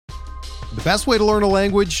The best way to learn a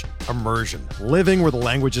language? Immersion. Living where the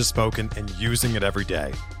language is spoken and using it every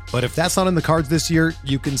day. But if that's not in the cards this year,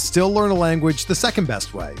 you can still learn a language the second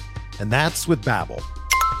best way, and that's with Babbel.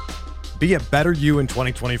 Be a better you in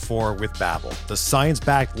 2024 with Babbel, the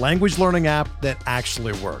science-backed language learning app that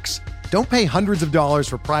actually works. Don't pay hundreds of dollars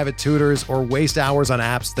for private tutors or waste hours on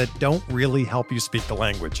apps that don't really help you speak the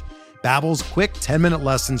language. Babbel's quick 10-minute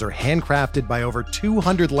lessons are handcrafted by over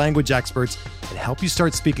 200 language experts and help you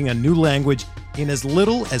start speaking a new language in as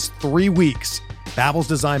little as 3 weeks. Babbel's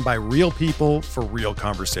designed by real people for real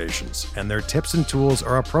conversations, and their tips and tools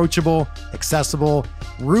are approachable, accessible,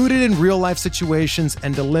 rooted in real-life situations,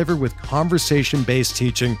 and delivered with conversation-based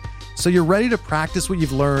teaching, so you're ready to practice what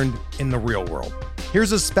you've learned in the real world.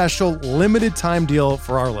 Here's a special limited-time deal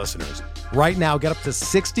for our listeners. Right now, get up to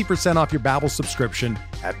 60% off your Babbel subscription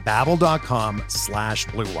at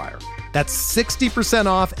babbel.com/Blue Wire. That's 60%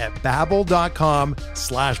 off at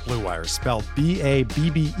babbel.com/Blue Wire, spelled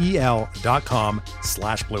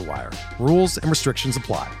BABBEL.com/Blue Wire. Rules and restrictions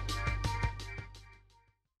apply.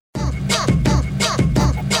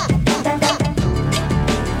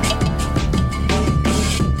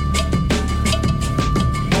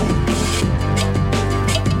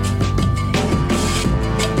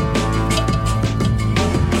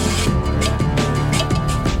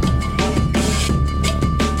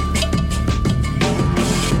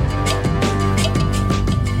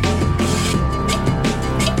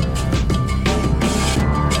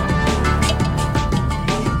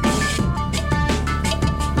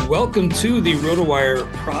 Welcome to the RotoWire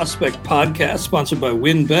Prospect Podcast, sponsored by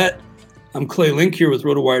WynnBET. I'm Clay Link here with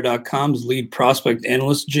RotoWire.com's lead prospect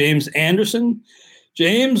analyst, James Anderson.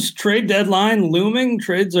 James, trade deadline looming.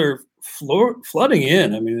 Trades are flooding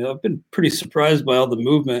in. I mean, I've been pretty surprised by all the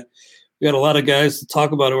movement. We got a lot of guys to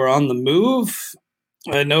talk about who are on the move.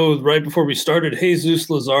 I know right before we started, Jesus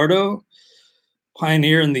Luzardo,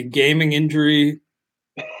 pioneer in the gaming injury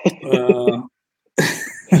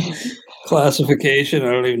classification.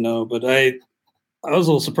 I don't even know, but I was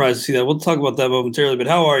a little surprised to see that. We'll talk about that momentarily, but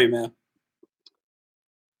how are you, man?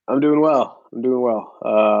 I'm doing well.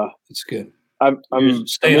 That's good. I'm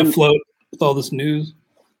staying afloat with all this news.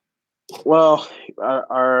 Well,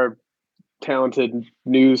 our talented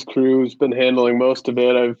news crew's been handling most of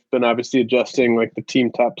it. I've been obviously adjusting like the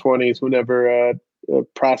team top 20s whenever a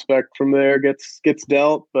prospect from there gets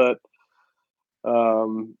dealt, but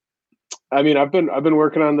I mean, I've been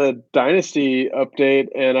working on the Dynasty update,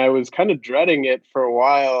 and I was kind of dreading it for a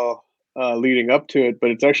while leading up to it,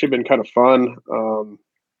 but it's actually been kind of fun.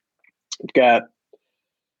 I've got,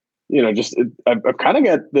 I've kind of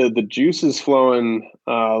got the juices flowing,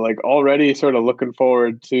 like already sort of looking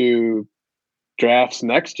forward to drafts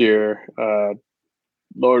next year.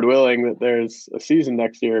 Lord willing that there's a season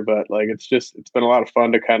next year, but like it's been a lot of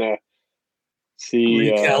fun to kind of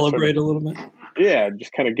see recalibrate a little bit. Yeah,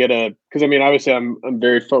 just kind of because I mean, obviously I'm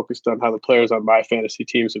very focused on how the players on my fantasy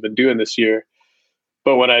teams have been doing this year.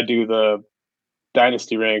 But when I do the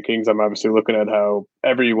dynasty rankings, I'm obviously looking at how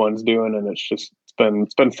everyone's doing, and it's been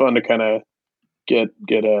fun to kind of get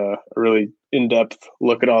a really in-depth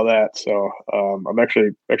look at all that. So I'm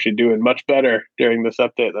actually doing much better during this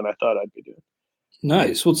update than I thought I'd be doing.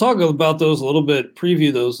 Nice. We'll talk about those a little bit,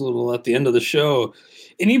 preview those a little at the end of the show.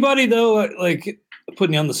 Anybody though, like,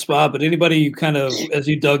 putting you on the spot, but anybody you kind of, as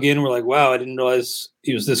you dug in, were like, wow, I didn't realize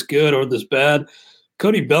he was this good or this bad?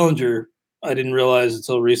 Cody Bellinger, I didn't realize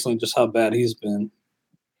until recently just how bad he's been.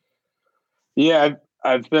 Yeah,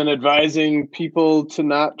 I've been advising people to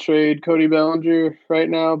not trade Cody Bellinger right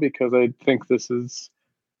now because I think this is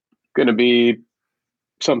going to be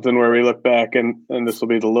something where we look back and this will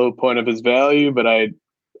be the low point of his value, but I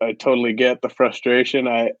totally get the frustration.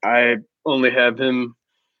 I only have him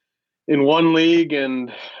in one league,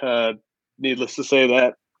 and needless to say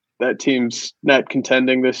that team's not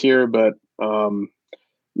contending this year. But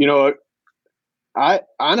I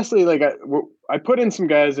honestly I put in some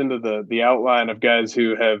guys into the outline of guys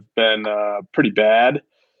who have been pretty bad,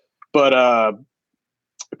 but a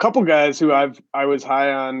couple guys who I was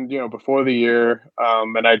high on before the year,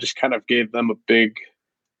 and I just kind of gave them a big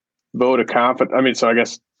vote of confidence. I mean, so I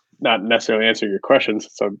guess not necessarily answer your questions.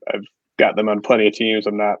 So I've got them on plenty of teams.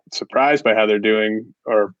 I'm not surprised by how they're doing,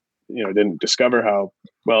 or didn't discover how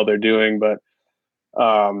well they're doing. But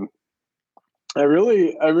I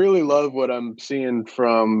really love what I'm seeing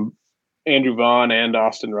from Andrew Vaughn and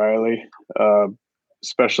Austin Riley,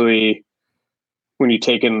 especially when you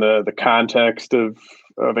take in the context of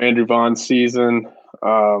Andrew Vaughn's season.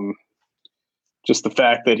 Just the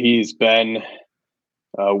fact that he's been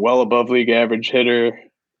well above league average hitter,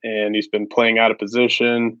 and he's been playing out of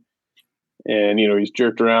position. and he's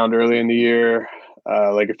jerked around early in the year.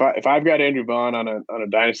 Like if I've got Andrew Vaughn on a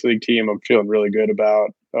dynasty league team, I'm feeling really good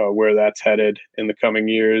about where that's headed in the coming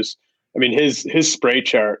years. I mean, his spray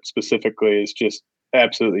chart specifically is just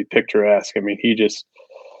absolutely picturesque. I mean, he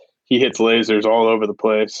hits lasers all over the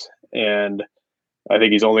place, and I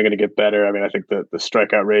think he's only going to get better. I mean, I think the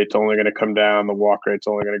strikeout rate's only going to come down, the walk rate's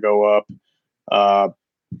only going to go up.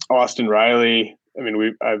 Austin Riley, I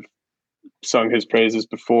mean, I've sung his praises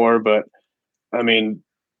before, but I mean,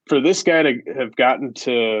 for this guy to have gotten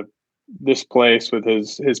to this place with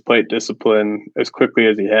his plate discipline as quickly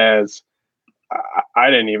as he has, I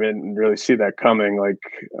didn't even really see that coming. Like,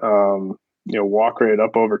 walk rate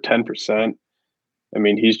up over 10%. I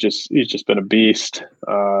mean, he's just been a beast.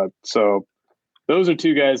 So those are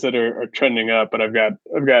two guys that are trending up, but I've got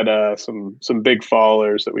some big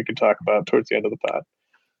fallers that we can talk about towards the end of the pod.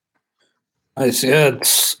 I see. Yeah,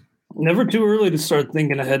 it's never too early to start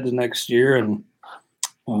thinking ahead to next year. And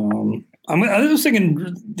I was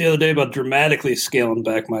thinking the other day about dramatically scaling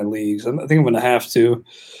back my leagues. I think I'm going to have to.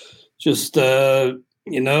 Just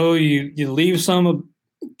you leave some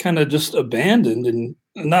kind of just abandoned, and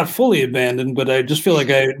not fully abandoned, but I just feel like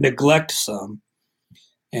I neglect some,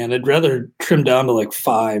 and I'd rather trim down to like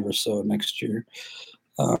 5 or so next year.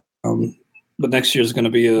 But next year is going to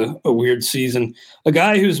be a weird season. A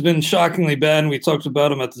guy who's been shockingly bad, and we talked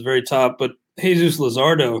about him at the very top, but Jesus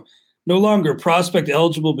Luzardo, no longer prospect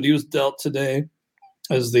eligible, but he was dealt today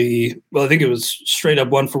as I think it was straight up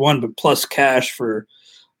 1-for-1, but plus cash for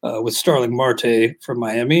with Starling Marte from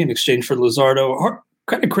Miami in exchange for Luzardo.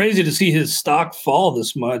 Kind of crazy to see his stock fall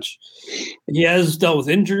this much. He has dealt with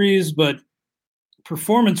injuries, but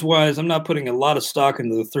performance-wise, I'm not putting a lot of stock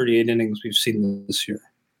into the 38 innings we've seen this year.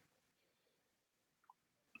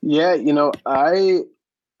 Yeah, I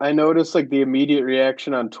noticed like the immediate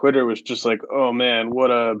reaction on Twitter was just like, oh man, what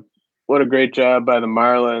a great job by the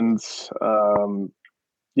Marlins. All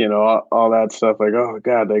that stuff. Like, oh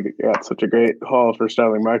God, they got such a great haul for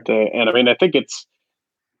Starling Marte. And I mean, I think it's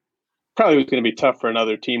probably was going to be tough for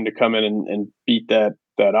another team to come in and beat that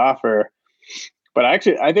offer. But I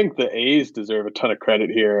think the A's deserve a ton of credit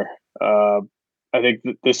here. I think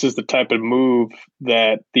that this is the type of move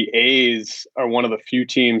that the A's are one of the few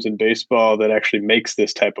teams in baseball that actually makes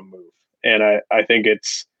this type of move. And I think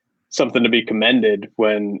it's something to be commended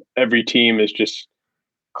when every team is just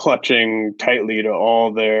clutching tightly to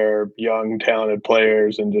all their young, talented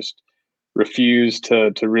players and just refuse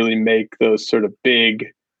to really make those sort of big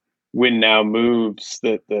win now moves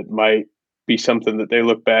that might be something that they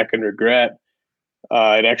look back and regret.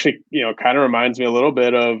 It actually, kind of reminds me a little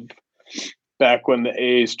bit of back when the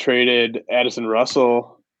A's traded Addison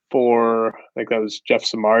Russell for, I think that was Jeff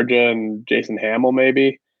Samardzija and Jason Hamill,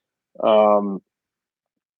 maybe.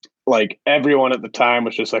 Like everyone at the time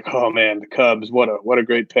was just like, oh man, the Cubs, what a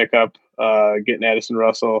great pickup, getting Addison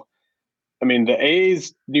Russell. I mean, the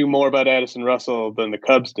A's knew more about Addison Russell than the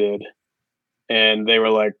Cubs did. And they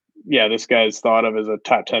were like, yeah, this guy's thought of as a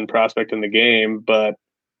top 10 prospect in the game, but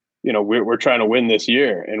we're trying to win this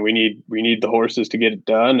year and we need the horses to get it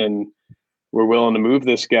done. And we're willing to move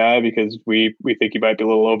this guy because we think he might be a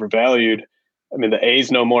little overvalued. I mean, the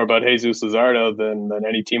A's know more about Jesus Luzardo than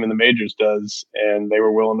any team in the majors does, and they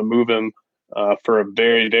were willing to move him for a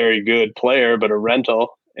very, very good player, but a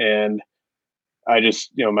rental. And I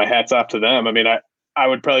just, my hat's off to them. I mean, I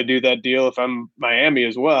would probably do that deal if I'm Miami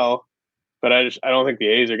as well, but I don't think the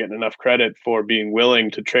A's are getting enough credit for being willing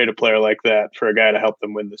to trade a player like that for a guy to help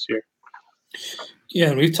them win this year. Yeah,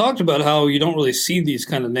 and we've talked about how you don't really see these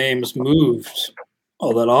kind of names moved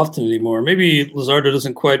all that often anymore. Maybe Luzardo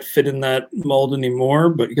doesn't quite fit in that mold anymore,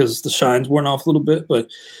 but because the shine's worn off a little bit, but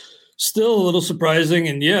still a little surprising.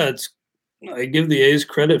 And yeah, I give the A's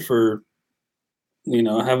credit for,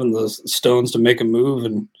 having the stones to make a move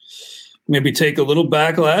and maybe take a little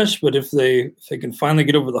backlash. But if they can finally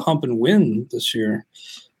get over the hump and win this year,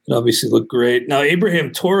 it obviously looked great. Now,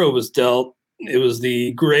 Abraham Toro was dealt. It was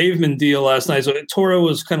the Graveman deal last night. So Toro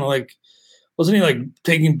was kind of like, wasn't he like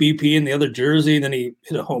taking BP in the other jersey? Then he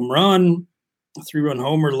hit a home run, a 3-run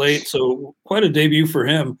homer late. So quite a debut for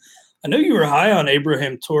him. I know you were high on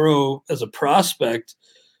Abraham Toro as a prospect.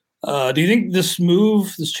 Do you think this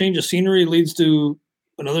move, this change of scenery leads to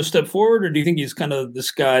another step forward? Or do you think he's kind of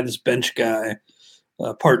this guy, this bench guy,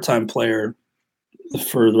 part-time player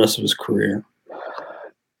for the rest of his career?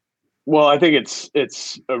 Well, I think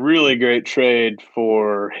it's a really great trade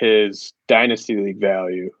for his dynasty league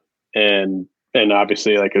value and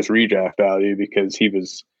obviously like his redraft value because he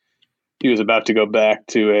was about to go back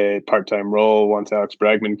to a part-time role once Alex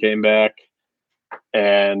Bregman came back.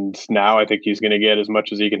 And now I think he's going to get as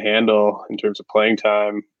much as he can handle in terms of playing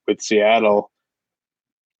time. with Seattle.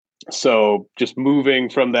 So just moving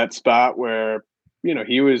from that spot where,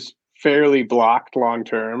 he was fairly blocked long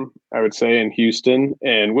term, I would say, in Houston,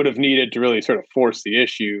 and would have needed to really sort of force the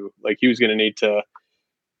issue. Like, he was going to need to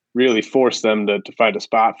really force them to find a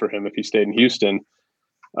spot for him if he stayed in Houston.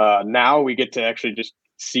 Now we get to actually just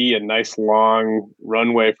see a nice long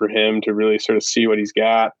runway for him to really sort of see what he's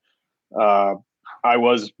got. I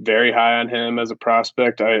was very high on him as a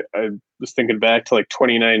prospect. I was thinking back to like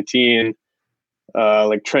 2019,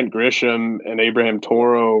 like Trent Grisham and Abraham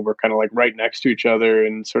Toro were kind of like right next to each other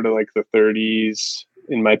in sort of like the 30s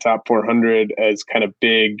in my top 400 as kind of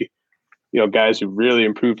big, guys who really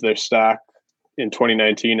improved their stock in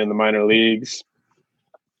 2019 in the minor leagues.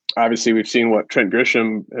 Obviously, we've seen what Trent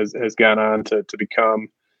Grisham has gone on to become.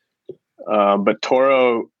 But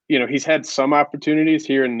Toro, he's had some opportunities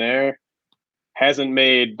here and there, hasn't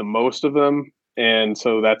made the most of them. And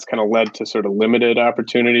so that's kind of led to sort of limited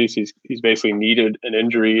opportunities. He's basically needed an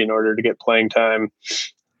injury in order to get playing time.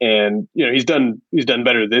 And, he's done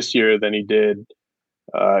better this year than he did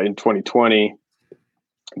in 2020.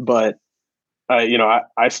 But,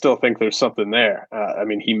 I still think there's something there.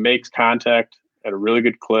 He makes contact at a really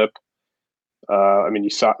good clip. You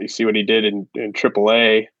see what he did in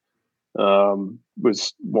AAA.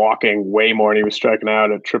 Was walking way more than he was striking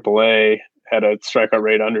out at AAA. Had a strikeout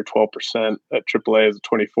rate under 12% at AAA as a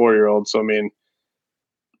 24-year-old. So,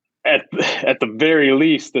 at the very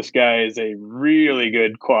least, this guy is a really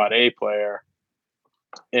good quad A player.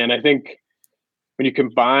 And I think when you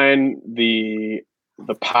combine the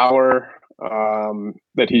power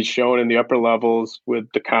that he's shown in the upper levels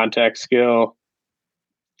with the contact skill,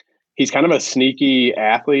 he's kind of a sneaky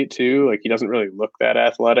athlete too. Like, he doesn't really look that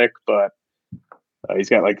athletic, but he's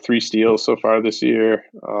got like 3 steals so far this year.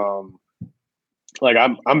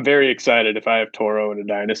 I'm very excited if I have Toro in a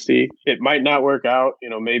dynasty. It might not work out,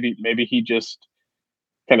 maybe he just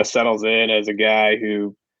kind of settles in as a guy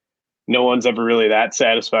who no one's ever really that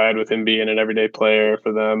satisfied with him being an everyday player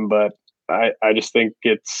for them. But I just think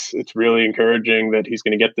it's really encouraging that he's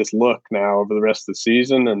going to get this look now over the rest of the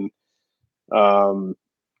season. And, I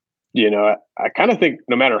kind of think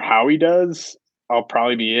no matter how he does, I'll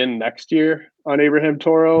probably be in next year on Abraham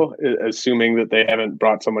Toro, assuming that they haven't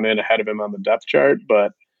brought someone in ahead of him on the depth chart.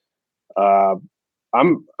 But I'm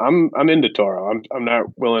into Toro. I'm not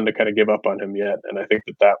willing to kind of give up on him yet, and I think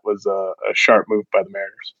that was a sharp move by the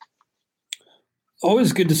Mariners.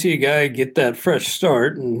 Always good to see a guy get that fresh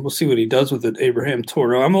start, and we'll see what he does with it. Abraham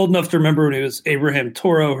Toro. I'm old enough to remember when it was Abraham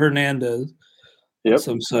Toro Hernandez on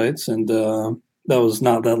some sites, and that was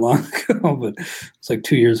not that long ago, but it's like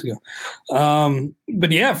 2 years ago.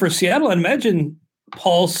 But yeah, for Seattle, I imagine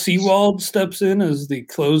Paul Sewald steps in as the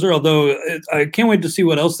closer, although I can't wait to see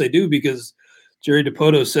what else they do, because Jerry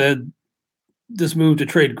Dipoto said this move to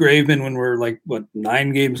trade Graveman when we're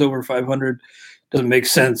 9 games over 500 doesn't make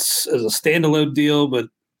sense as a standalone deal, but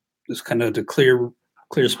just kind of to clear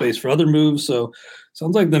space for other moves. So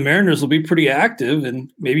sounds like the Mariners will be pretty active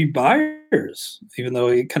and maybe buyers, even though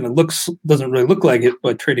it kind of doesn't really look like it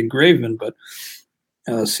by trading Graveman. But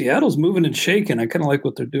Seattle's moving and shaking. I kind of like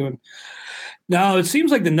what they're doing. Now, it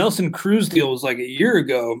seems like the Nelson Cruz deal was like a year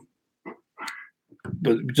ago,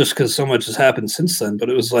 but just because so much has happened since then. But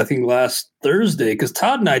it was, I think, last Thursday, because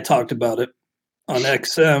Todd and I talked about it on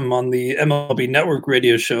XM on the MLB Network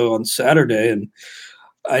radio show on Saturday. And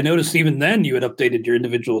I noticed even then you had updated your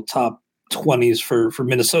individual top 20s for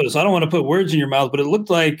Minnesota. So I don't want to put words in your mouth, but it looked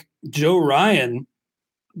like Joe Ryan,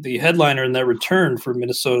 the headliner in that return for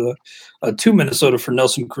Minnesota, to Minnesota for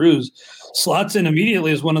Nelson Cruz, slots in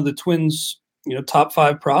immediately as one of the Twins' top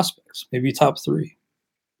 5 prospects, maybe top 3.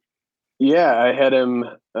 Yeah, I had him.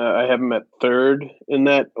 I have him at 3rd in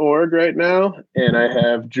that org right now, and I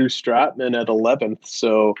have Drew Strotman at 11th.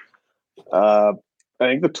 So I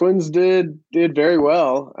think the Twins did very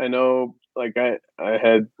well. I know, I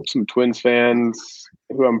had some Twins fans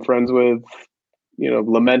who I'm friends with,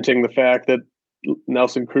 lamenting the fact that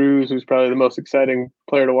Nelson Cruz, who's probably the most exciting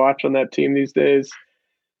player to watch on that team these days,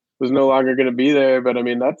 was no longer going to be there. But I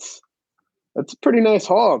mean, that's a pretty nice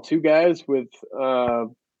haul. 2 guys with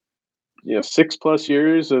 6+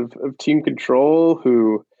 years of team control,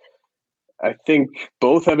 who I think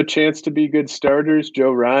both have a chance to be good starters.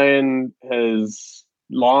 Joe Ryan has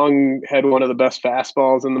long had one of the best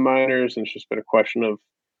fastballs in the minors, and it's just been a question of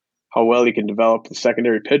how well he can develop the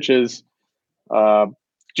secondary pitches.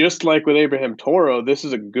 Just like with Abraham Toro, this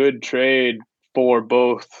is a good trade for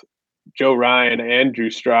both Joe Ryan and Drew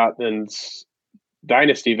Strotman's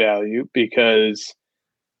dynasty value, because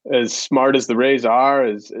as smart as the Rays are,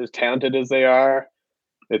 as talented as they are,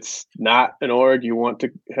 it's not an org you want to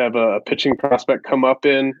have a pitching prospect come up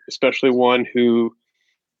in, especially one who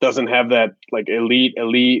doesn't have that like elite,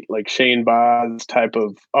 like Shane Baz type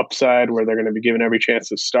of upside where they're going to be given every chance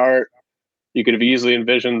to start. You could have easily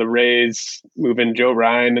envisioned the Rays moving Joe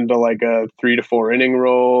Ryan into like a 3 to 4 inning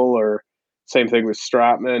role, or same thing with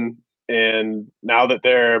Stroutman. And now that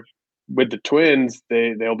they're with the Twins,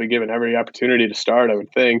 they'll be given every opportunity to start, I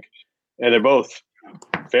would think. And they're both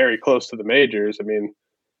very close to the majors. I mean,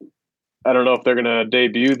 I don't know if they're going to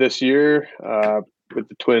debut this year with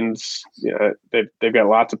the Twins. They've got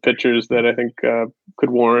lots of pitchers that I think could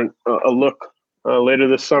warrant a look later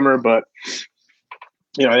this summer. But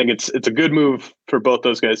I think it's a good move for both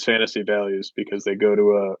those guys' fantasy values, because they go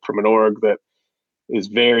to from an org that is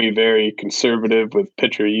very, very conservative with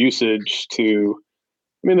pitcher usage to,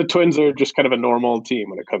 the Twins are just kind of a normal team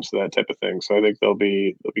when it comes to that type of thing. So I think they'll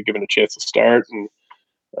be given a chance to start.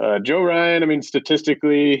 And Joe Ryan,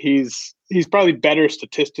 statistically, he's probably better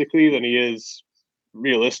statistically than he is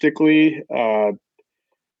realistically.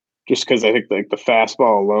 Just because I think like the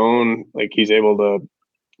fastball alone, like he's able to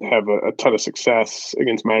have a ton of success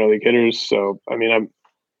against minor league hitters. So,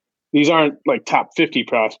 these aren't like top 50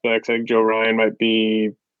 prospects. I think Joe Ryan might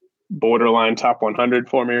be borderline top 100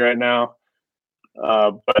 for me right now.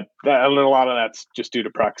 But a lot of that's just due to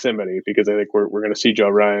proximity, because I think we're going to see Joe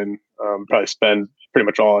Ryan probably spend pretty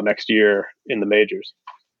much all of next year in the majors.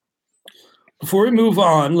 Before we move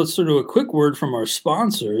on, let's do a quick word from our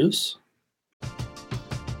sponsors.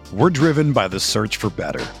 We're driven by the search for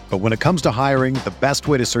better. But when it comes to hiring, the best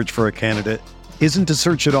way to search for a candidate isn't to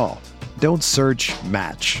search at all. Don't search,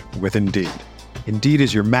 match with Indeed. Indeed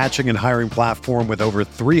is your matching and hiring platform with over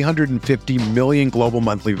 350 million global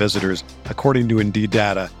monthly visitors, according to Indeed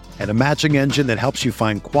data, and a matching engine that helps you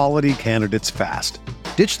find quality candidates fast.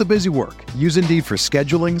 Ditch the busy work. Use Indeed for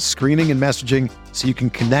scheduling, screening, and messaging so you can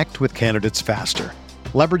connect with candidates faster.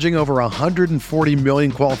 Leveraging over 140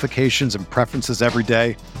 million qualifications and preferences every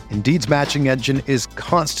day, Indeed's matching engine is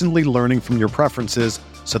constantly learning from your preferences,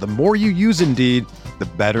 so the more you use Indeed, the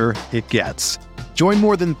better it gets. Join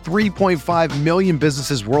more than 3.5 million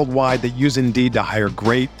businesses worldwide that use Indeed to hire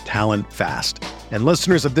great talent fast. And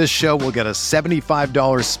listeners of this show will get a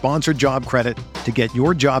 $75 sponsored job credit to get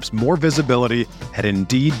your jobs more visibility at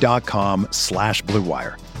Indeed.com/Blue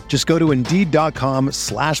Wire. Just go to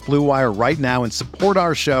Indeed.com/Blue Wire right now and support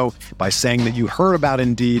our show by saying that you heard about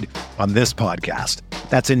Indeed on this podcast.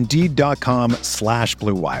 That's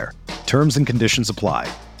Indeed.com/Blue Wire. Terms and conditions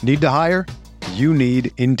apply. Need to hire? You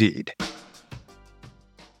need Indeed.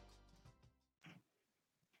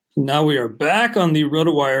 Now we are back on the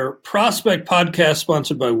RotoWire Prospect Podcast,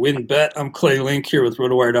 sponsored by WynnBET. I'm Clay Link here with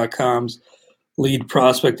RotoWire.com's lead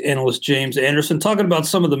prospect analyst James Anderson, talking about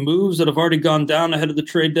some of the moves that have already gone down ahead of the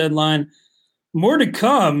trade deadline. More to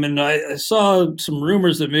come, and I saw some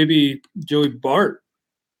rumors that maybe Joey Bart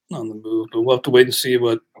on the move, but we'll have to wait and see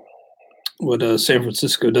what San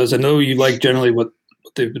Francisco does. I know you like generally what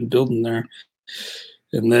they've been building there,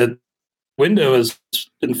 and that window has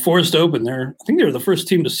been forced open. I think they were the first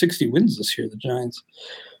team to 60 wins this year, the Giants.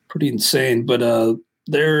 Pretty insane, but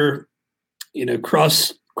they're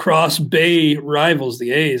cross Bay rivals,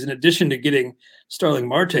 the A's. In addition to getting Starling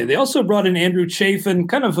Marte, they also brought in Andrew Chafin,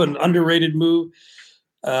 kind of an underrated move,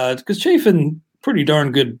 because Chafin, pretty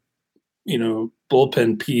darn good,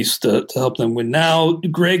 bullpen piece to help them win. Now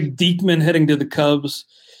Greg Diekman heading to the Cubs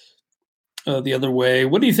the other way.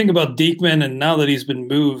 What do you think about Diekman? And now that he's been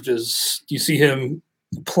moved, do you see him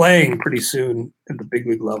playing pretty soon at the big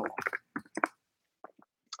league level?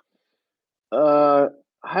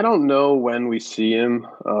 I don't know when we see him.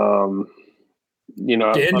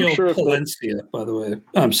 Daniel I'm sure Palencia, by the way.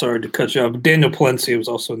 I'm sorry to cut you off. Daniel Palencia was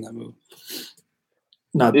also in that move.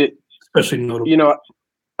 Especially notable.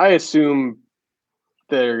 I assume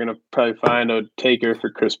they're going to probably find a taker for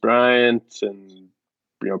Chris Bryant and,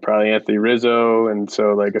 probably Anthony Rizzo. And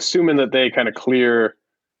so, assuming that they kind of clear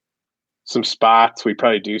some spots, we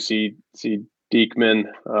probably do see Diekman.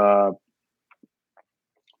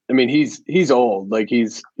 He's old.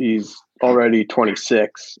 He's already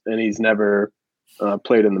 26, and he's never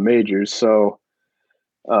played in the majors. So,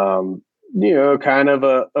 kind of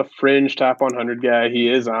a fringe top 100 guy. He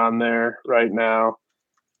is on there right now.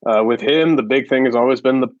 With him, the big thing has always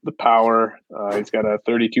been the power. He's got a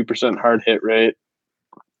 32% hard hit rate.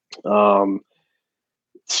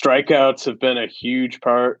 Strikeouts have been a huge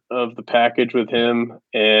part of the package with him,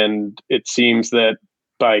 and it seems that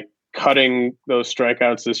by cutting those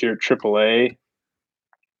strikeouts this year at AAA,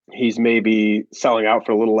 he's maybe selling out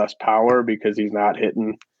for a little less power because he's not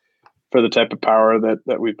hitting for the type of power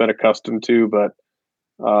that we've been accustomed to. But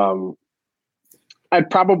I'd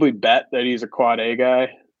probably bet that he's a quad A guy.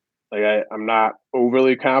 Like I'm not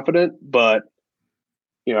overly confident, but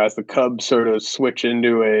as the Cubs sort of switch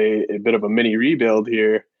into a bit of a mini rebuild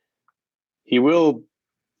here, he will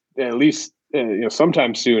at least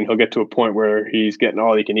sometime soon he'll get to a point where he's getting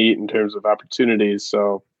all he can eat in terms of opportunities.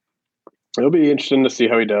 So it'll be interesting to see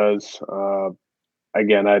how he does.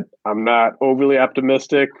 Again, I'm not overly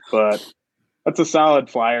optimistic, but that's a solid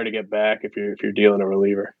flyer to get back if you're dealing a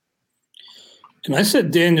reliever. And I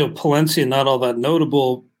said Daniel Palencia, not all that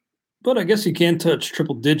notable, but I guess he can touch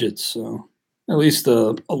triple digits. So at least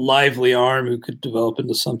a lively arm who could develop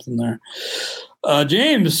into something there.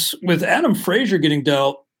 James, with Adam Frazier getting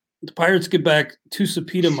dealt, the Pirates get back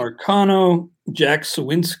Tucupita Marcano, Jack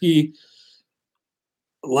Sawinski.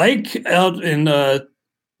 Like out in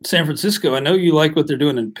San Francisco, I know you like what they're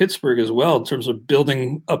doing in Pittsburgh as well in terms of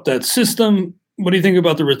building up that system. What do you think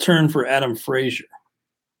about the return for Adam Frazier?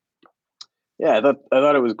 Yeah, I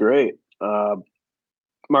thought it was great.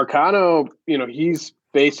 Marcano, he's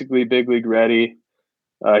basically big league ready.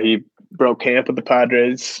 He broke camp with the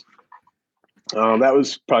Padres. That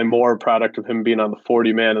was probably more a product of him being on the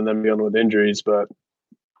 40-man and then dealing with injuries, but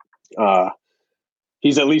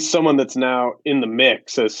he's at least someone that's now in the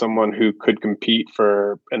mix as someone who could compete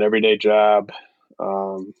for an everyday job.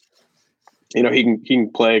 He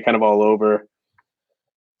can play kind of all over.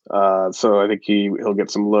 So I think he'll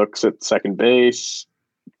get some looks at second base.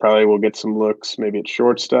 Probably will get some looks maybe at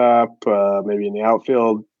shortstop, maybe in the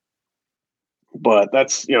outfield. But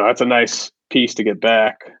that's a nice piece to get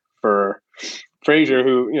back for Frazier,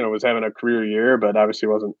 who was having a career year, but obviously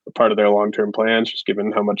wasn't a part of their long-term plans, just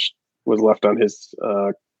given how much was left on his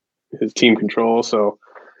team control. So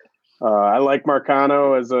I like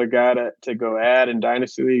Marcano as a guy to go add in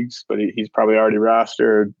dynasty leagues, but he's probably already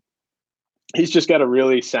rostered. He's just got a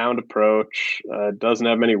really sound approach. Doesn't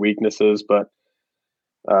have many weaknesses, but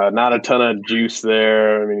not a ton of juice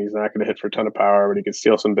there. I mean, he's not going to hit for a ton of power, but he can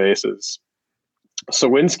steal some bases.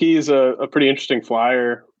 Sawinski is a pretty interesting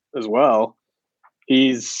flyer as well.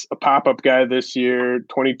 He's a pop-up guy this year,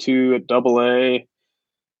 22 at Double-A,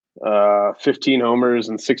 15 homers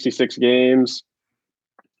in 66 games,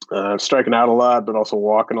 striking out a lot, but also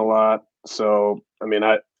walking a lot. So, I mean,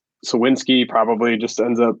 Sawinski probably just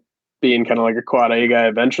ends up being kind of like a quad A guy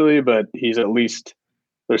eventually, but he's at least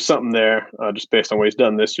there's something there just based on what he's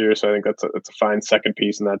done this year. So I think that's a fine second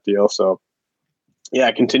piece in that deal. So yeah,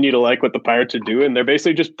 I continue to like what the Pirates are doing. They're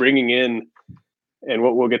basically just bringing in, and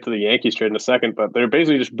we'll get to the Yankees trade in a second, but they're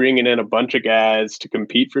basically just bringing in a bunch of guys to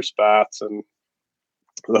compete for spots. And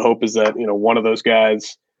the hope is that, one of those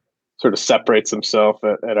guys sort of separates himself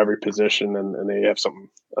at every position and they have something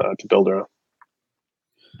to build around.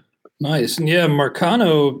 Nice. And yeah,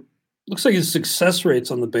 Marcano, looks like his success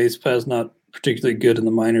rates on the base paths not particularly good in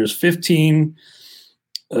the minors. 15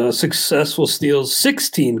 successful steals,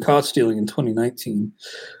 16 caught stealing in 2019,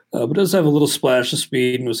 but does have a little splash of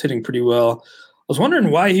speed and was hitting pretty well. I was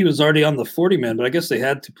wondering why he was already on the 40-man, but I guess they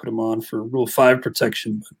had to put him on for Rule 5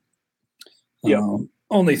 protection. But,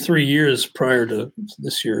 only 3 years prior to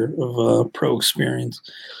this year of pro experience.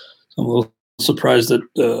 So I'm a little surprised that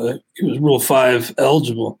he was Rule 5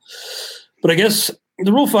 eligible. But I guess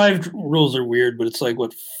the Rule 5 rules are weird, but it's like,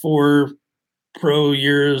 4 pro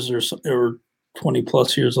years or 20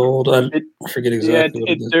 plus years old. I forget exactly what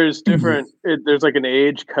it is. There's different there's like an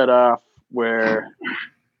age cutoff where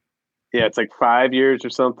it's like 5 years or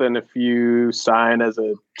something if you sign as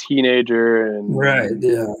a teenager, and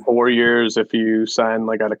 4 years if you sign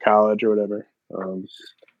like out of college or whatever.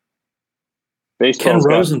 Baseball's Ken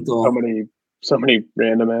Rosenthal. got so many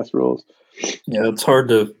random ass rules. Yeah, it's hard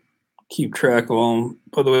to keep track of them.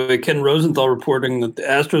 By the way, Ken Rosenthal reporting that the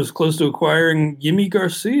Astros close to acquiring Yimi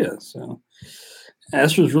Garcia. So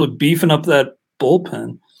Astros really beefing up that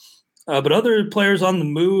bullpen. But other players on the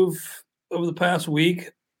move over the past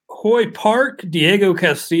week: Hoy Park, Diego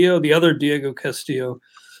Castillo, the other Diego Castillo,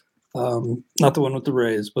 not the one with the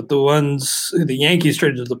Rays, but the Yankees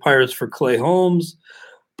traded to the Pirates for Clay Holmes.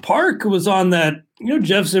 Park was on that,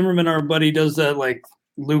 Jeff Zimmerman, our buddy, does that like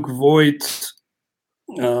Luke Voigt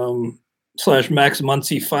 / Max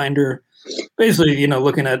Muncy finder. Basically,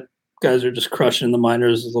 looking at guys who are just crushing in the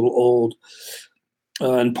minors, a little old.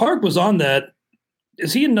 And Park was on that.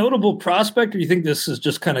 Is he a notable prospect, or do you think this is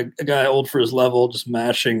just kind of a guy old for his level, just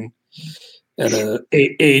mashing at a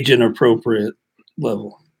age inappropriate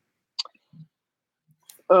level?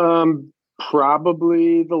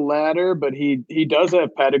 Probably the latter, but he does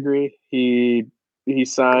have pedigree. He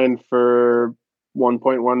signed for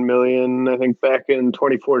 $1.1 million, I think, back in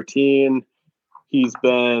 2014. He's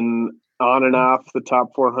been on and off the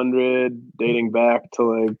top 400 dating back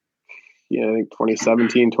to I think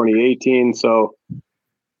 2017, 2018. So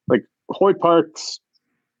like Hoy Park's,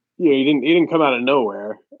 he didn't come out of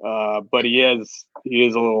nowhere, but he is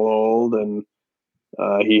a little old, and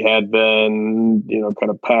he had been, kind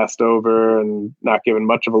of passed over and not given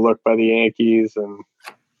much of a look by the Yankees. And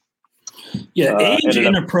age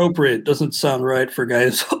inappropriate doesn't sound right for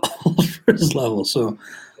guys old for his level. So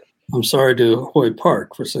I'm sorry to Hoy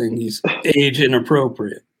Park for saying he's age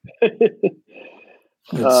inappropriate. It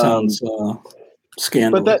sounds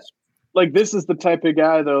scandalous. But this is the type of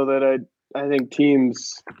guy, though, that I think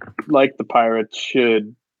teams like the Pirates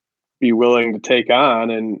should be willing to take on.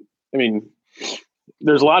 And I mean,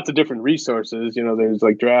 there's lots of different resources. There's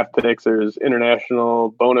like draft picks, there's international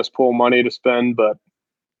bonus pool money to spend, but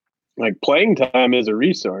like playing time is a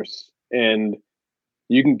resource, and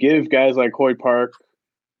you can give guys like Hoy Park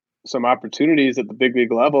some opportunities at the big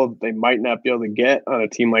league level that they might not be able to get on a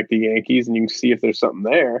team like the Yankees, and you can see if there's something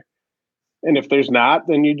there. And if there's not,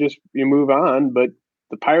 then you move on. But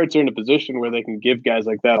the Pirates are in a position where they can give guys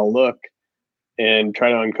like that a look and try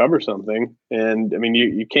to uncover something. And I mean,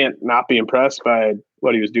 you can't not be impressed by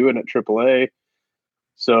what he was doing at AAA.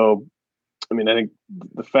 So, I mean, I think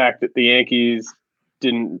the fact that the Yankees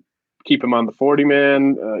didn't keep him on the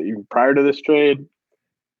 40-man even prior to this trade,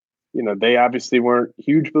 they obviously weren't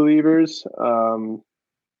huge believers.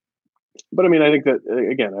 But I mean, I think that,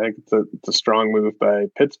 again, I think it's a strong move by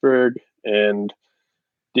Pittsburgh. And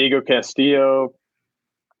Diego Castillo,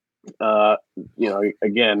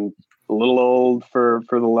 again, a little old for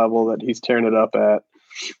the level that he's tearing it up at.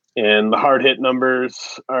 And the hard hit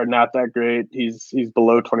numbers are not that great. He's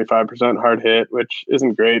below 25% hard hit, which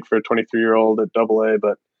isn't great for a 23-year-old at AA,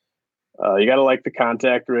 but you got to like the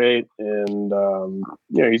contact rate. And,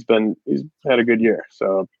 he's had a good year.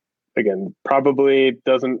 So again, probably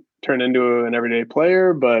doesn't turn into an everyday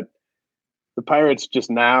player, but the Pirates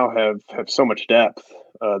just now have so much depth.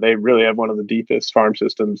 They really have one of the deepest farm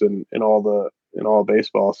systems in all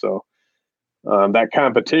baseball. So that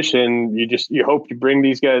competition, you hope you bring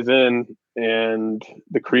these guys in, and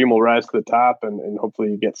the cream will rise to the top, and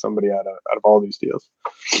hopefully you get somebody out of all ththese deals.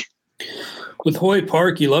 With Hoy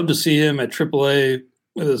Park, you love to see him at AAA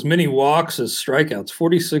with as many walks as strikeouts.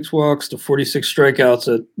 46 walks to 46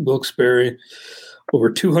 strikeouts at Wilkes-Barre,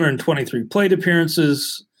 over 223 plate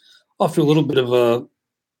appearances. Off to a little bit of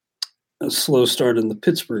a slow start in the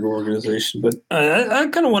Pittsburgh organization, but I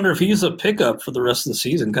kind of wonder if he's a pickup for the rest of the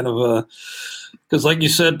season. Kind of because, like you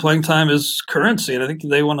said, playing time is currency, and I think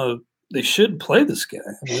they should play this guy.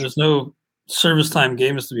 I mean, there's no service time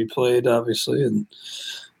games to be played, obviously, and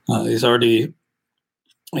he's already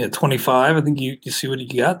at 25. I think you see what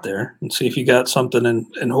you got there, and see if you got something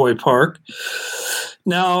in Hoy Park.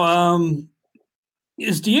 Now,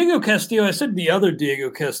 is Diego Castillo? I said the other Diego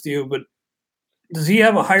Castillo, but does he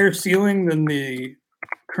have a higher ceiling than the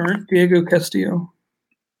current Diego Castillo?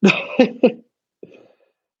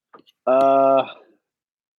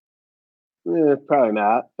 Probably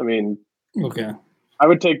not. I mean, okay. I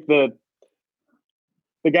would take the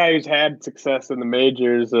guy who's had success in the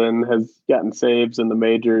majors and has gotten saves in the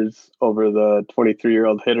majors over the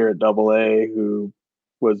 23-year-old hitter at AA who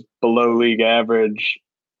was below league average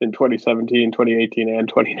in 2017, 2018, and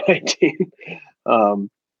 2019.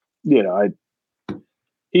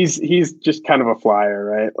 He's just kind of a flyer,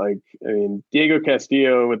 right? Like, I mean, Diego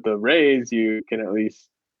Castillo with the Rays, you can at least,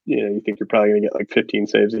 you think you're probably going to get like 15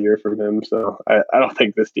 saves a year from him. So I don't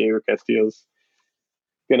think this Diego Castillo's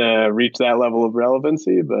going to reach that level of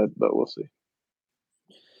relevancy, but we'll see.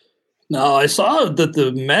 Now, I saw that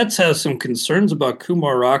the Mets have some concerns about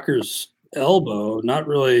Kumar Rocker's elbow. Not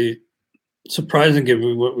really surprising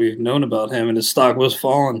given what we've known about him, and his stock was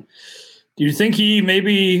falling. Do you think he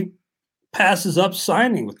maybe passes up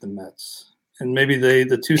signing with the Mets, and maybe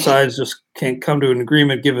the two sides just can't come to an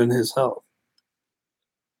agreement given his health?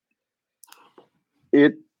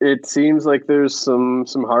 It seems like there's some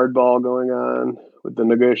hardball going on with the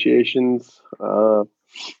negotiations.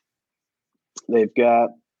 They've got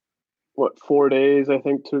 4 days, I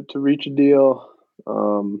think, to reach a deal.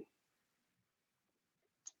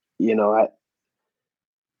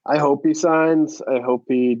 I hope he signs. I hope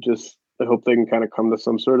they can kind of come to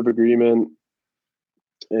some sort of agreement,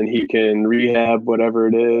 and he can rehab whatever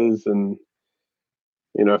it is. And,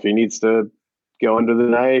 if he needs to go under the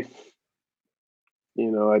knife,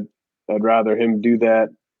 I'd rather him do that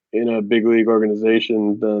in a big league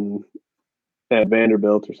organization than at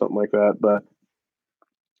Vanderbilt or something like that. But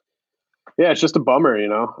yeah, it's just a bummer,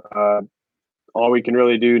 all we can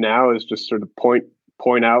really do now is just sort of point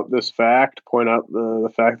out this fact, point out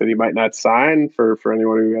the fact that he might not sign. For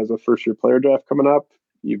anyone who has a first-year player draft coming up,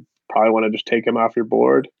 you probably want to just take him off your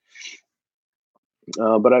board.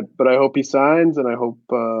 But I hope he signs, and I hope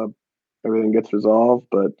everything gets resolved.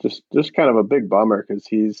 But just kind of a big bummer because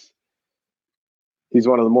he's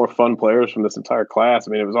one of the more fun players from this entire class.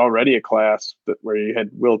 I mean, it was already a class where you had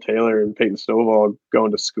Will Taylor and Peyton Stovall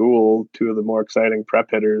going to school, two of the more exciting prep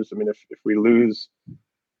hitters. I mean, if we lose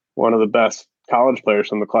one of the best college players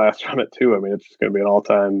from the class from it too, I mean, it's just going to be an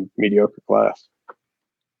all-time mediocre class.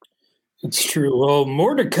 It's true. Well,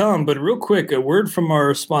 more to come, but real quick, a word from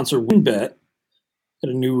our sponsor, WynnBET. Had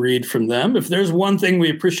a new read from them. If there's one thing we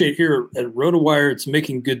appreciate here at RotoWire, it's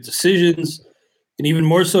making good decisions, and even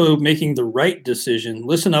more so, making the right decision.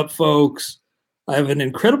 Listen up, folks. I have an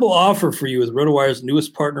incredible offer for you with RotoWire's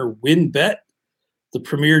newest partner, WynnBET, the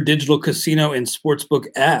premier digital casino and sportsbook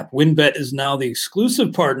app. WynnBET is now the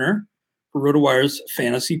exclusive partner for RotoWire's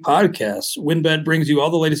fantasy podcasts. WynnBET brings you all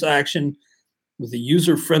the latest action with a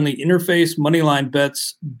user-friendly interface, moneyline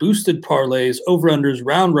bets, boosted parlays, over-unders,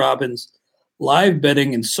 round robins, live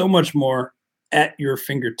betting, and so much more at your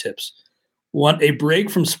fingertips. Want a break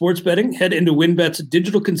from sports betting? Head into WynnBET's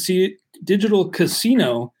digital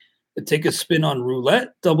casino and take a spin on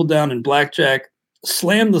roulette, double down in blackjack,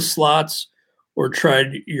 slam the slots, or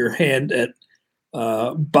try your hand at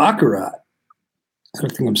baccarat. I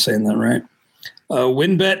don't think I'm saying that right.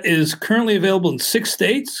 WynnBET is currently available in 6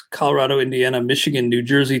 states: Colorado, Indiana, Michigan, New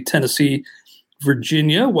Jersey, Tennessee,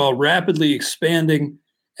 Virginia, while rapidly expanding.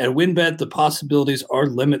 At WynnBET, the possibilities are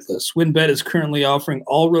limitless. WynnBET is currently offering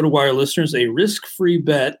all RotoWire listeners a risk-free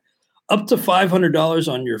bet up to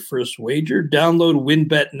 $500 on your first wager. Download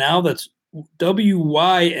WynnBET now. That's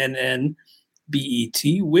WYNNBET.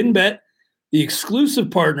 WynnBET, the exclusive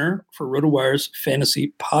partner for RotoWire's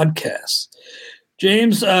fantasy podcasts.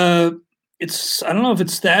 James, I don't know if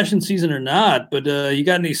it's stashing season or not, but you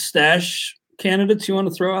got any stash candidates you want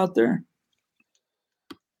to throw out there?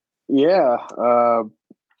 Yeah.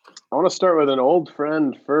 I want to start with an old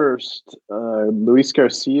friend first, Luis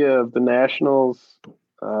Garcia of the Nationals.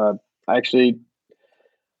 I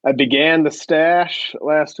began the stash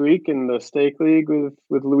last week in the stake league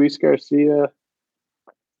with Luis Garcia.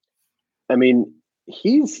 I mean,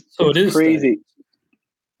 it's crazy.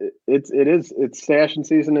 It's stashing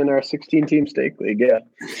season in our 16-team stake league. Yeah,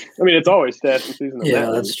 I mean, it's always stashing season. Yeah,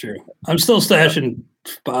 that's true. I'm still stashing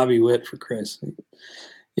Bobby Witt, for Christ's sake.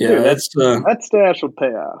 Yeah, dude, that stash will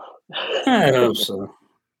pay off. I hope so.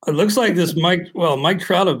 It looks like this Mike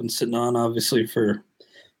Trout have been sitting on obviously for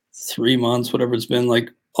 3 months, whatever it's been, like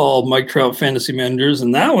all Mike Trout fantasy managers,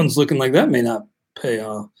 and that one's looking like that may not pay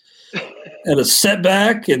off. At a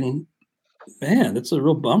setback, and man, it's a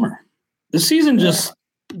real bummer. This season just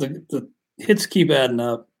the hits keep adding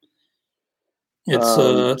up.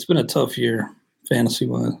 It's been a tough year fantasy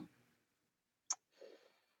wise.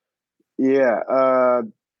 Yeah,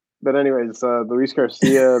 but anyways, Luis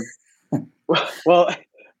Garcia. Well,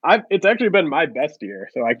 it's actually been my best year,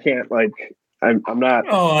 so I can't I'm not.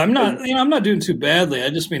 Oh, I'm not. I'm not doing too badly. I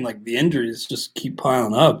just mean like the injuries just keep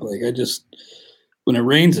piling up. Like when it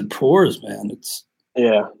rains, it pours, man. It's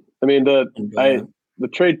I mean the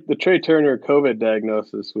Trey Turner COVID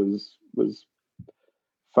diagnosis was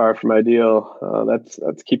far from ideal.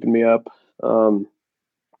 That's keeping me up.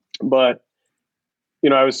 But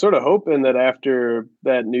I was sort of hoping that after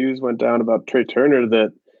that news went down about Trey Turner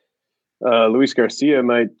that Luis Garcia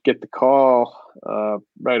might get the call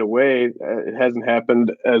right away. It hasn't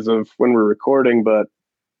happened as of when we're recording, but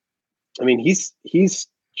I mean, he's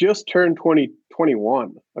just turned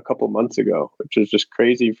 21 a couple months ago, which is just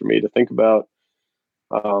crazy for me to think about.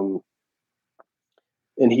 And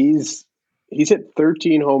he's hit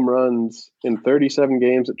 13 home runs in 37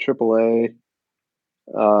 games at AAA.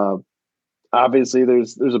 Obviously,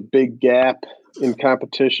 there's a big gap in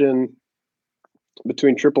competition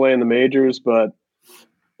between AAA and the majors, but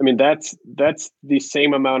I mean that's the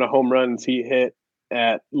same amount of home runs he hit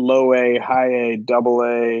at low A, high A, double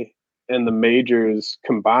A, and the majors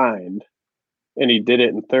combined, and he did it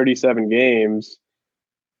in 37 games.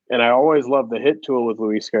 And I always loved the hit tool with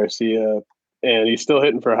Luis Garcia, and he's still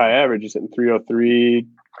hitting for a high average. He's hitting 303,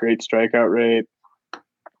 great strikeout rate.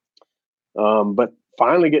 But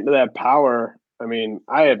finally getting to that power, I mean,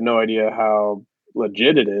 I have no idea how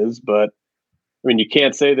legit it is, but I mean, you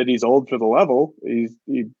can't say that he's old for the level. He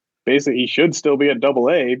should still be at double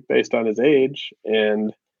A based on his age.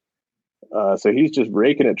 And so he's just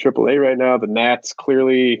raking at AAA right now. The Nats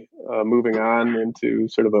clearly moving on into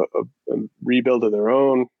sort of a rebuild of their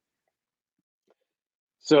own.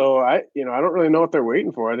 So I don't really know what they're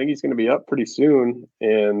waiting for. I think he's going to be up pretty soon.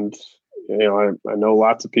 And, I know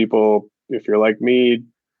lots of people, if you're like me,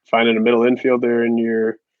 finding a middle infielder in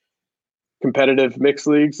your competitive mixed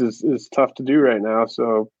leagues is tough to do right now.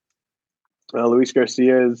 So Luis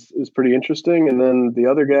Garcia is pretty interesting. And then the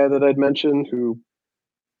other guy that I'd mentioned who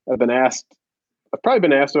I've probably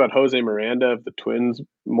been asked about Jose Miranda of the Twins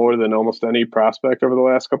more than almost any prospect over the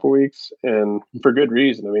last couple of weeks, and for good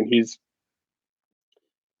reason. I mean, he's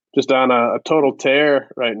just on a total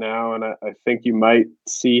tear right now, and I think you might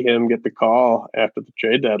see him get the call after the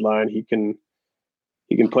trade deadline. He can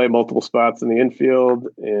play multiple spots in the infield,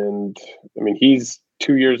 and I mean, he's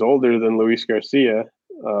 2 years older than Luis Garcia,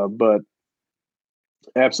 but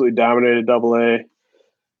absolutely dominated AA,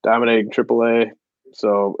 dominating AAA.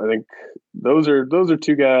 So I think those are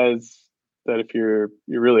two guys that if you're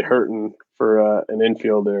really hurting for an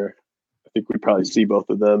infielder, I think we'd probably see both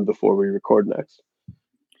of them before we record next.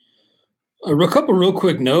 A couple real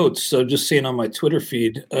quick notes. So just seeing on my Twitter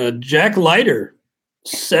feed, Jack Leiter,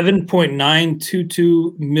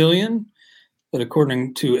 $7.922 million. That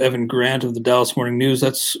according to Evan Grant of the Dallas Morning News,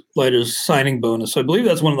 that's Leiter's signing bonus. So I believe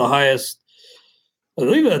that's one of the highest. I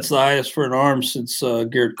believe that's the highest for an arm since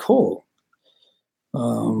Garrett Cole.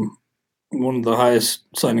 One of the highest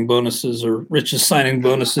signing bonuses or richest signing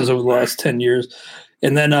bonuses over the last 10 years.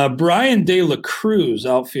 And then Brian De La Cruz,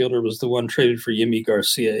 outfielder, was the one traded for Yimi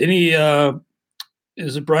Garcia.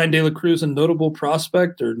 Is it Brian De La Cruz a notable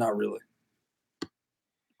prospect or not really?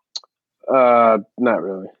 Not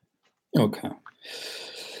really. Okay.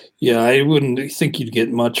 Yeah, I wouldn't think you'd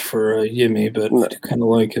get much for Yimi, but I do kind of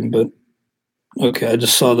like him. But okay, I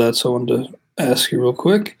just saw that, so I wanted to ask you real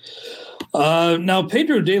quick. Now,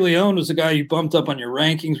 Pedro De Leon was the guy you bumped up on your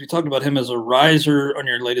rankings. We talked about him as a riser on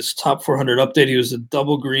your latest top 400 update. He was a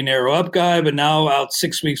double green arrow up guy, but now out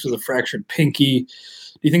 6 weeks with a fractured pinky.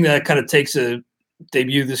 Do you think that kind of takes a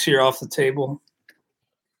debut this year off the table?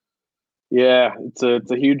 Yeah, it's a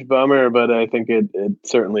huge bummer, but I think it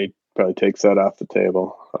certainly probably takes that off the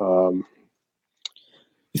table.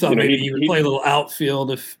 You thought maybe he would play a little outfield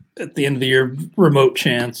if at the end of the year, remote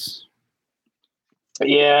chance.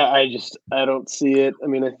 Yeah, I don't see it. I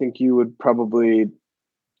mean, I think he would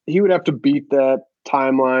have to beat that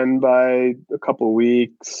timeline by a couple of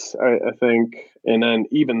weeks, I think. And then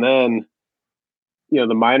even then,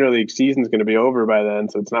 the minor league season is going to be over by then.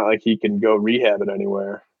 So it's not like he can go rehab it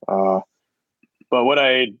anywhere. But what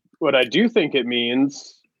I do think it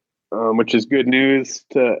means, which is good news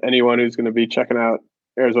to anyone who's going to be checking out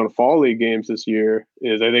Arizona Fall League games this year,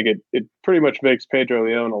 is I think it pretty much makes Pedro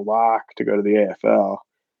Leon a lock to go to the AFL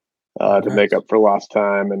to make up for lost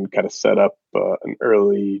time and kind of set up an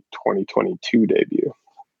early 2022 debut.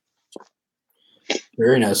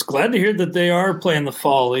 Very nice. Glad to hear that they are playing the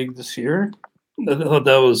Fall League this year. I thought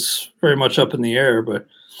that was very much up in the air, but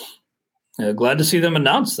glad to see them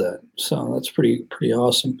announce that. So that's pretty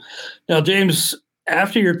awesome. Now, James,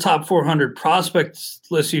 after your top 400 prospects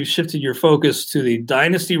list, you've shifted your focus to the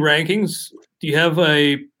dynasty rankings. Do you have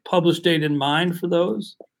a published date in mind for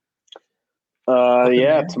those?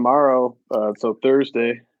 Yeah, tomorrow. So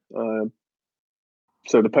Thursday.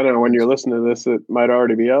 So depending on when you're listening to this, it might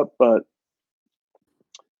already be up, but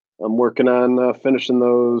I'm working on finishing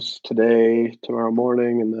those today, tomorrow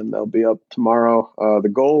morning, and then they'll be up tomorrow. The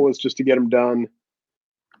goal was just to get them done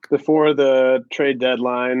before the trade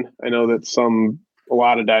deadline. I know that a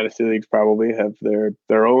lot of dynasty leagues probably have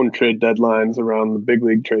their own trade deadlines around the big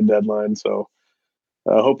league trade deadline. So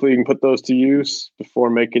hopefully you can put those to use before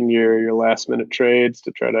making your last minute trades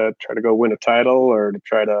to try to go win a title or to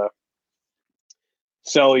try to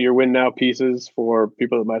sell your win now pieces for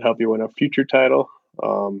people that might help you win a future title.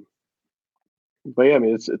 But yeah, I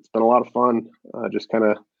mean, it's been a lot of fun, just kind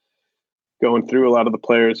of going through a lot of the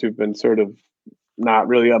players who've been sort of not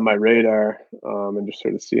really on my radar, and just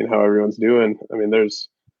sort of seeing how everyone's doing. I mean, there's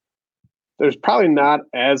probably not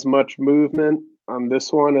as much movement on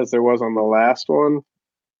this one as there was on the last one.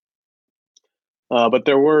 But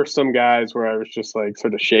there were some guys where I was just like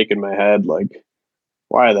sort of shaking my head, like,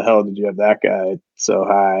 why the hell did you have that guy so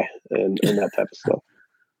high and that type of stuff.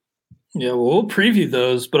 Yeah, well, we'll preview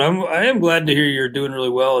those, but I am glad to hear you're doing really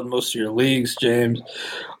well in most of your leagues, James.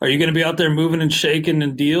 Are you going to be out there moving and shaking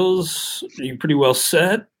in deals? Are you pretty well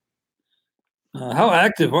set? How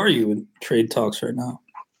active are you in trade talks right now?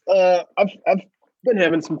 I've been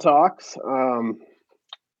having some talks.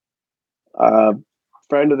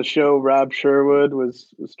 Friend of the show, Rob Sherwood,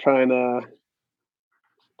 was trying to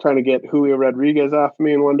get Julio Rodriguez off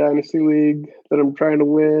me in one dynasty league that I'm trying to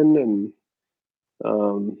win,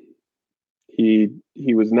 and he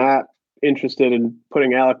was not interested in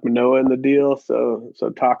putting Alek Manoah in the deal, so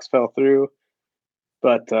talks fell through.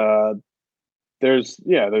 But there's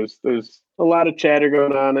a lot of chatter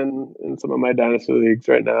going on in some of my dynasty leagues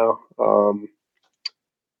right now.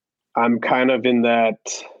 I'm kind of in that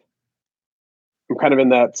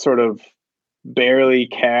sort of barely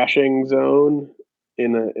cashing zone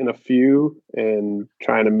in a few and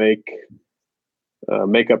trying to make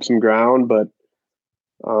up some ground, but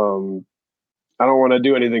I don't want to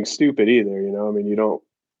do anything stupid either. I mean,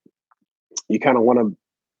 you kind of want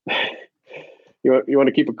to, you want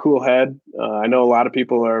to keep a cool head. I know a lot of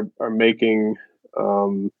people are making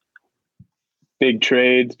big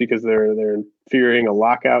trades because they're fearing a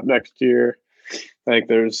lockout next year. I think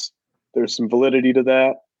there's some validity to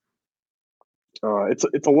that.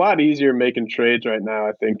 It's a lot easier making trades right now,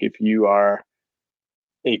 I think, if you are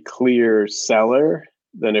a clear seller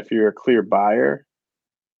than if you're a clear buyer,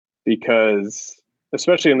 because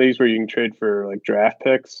especially in leagues where you can trade for like draft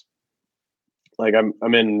picks. Like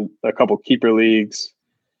I'm in a couple keeper leagues,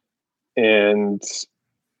 and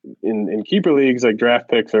in keeper leagues, like draft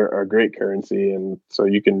picks are great currency, and so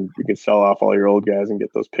you can sell off all your old guys and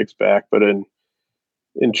get those picks back. But in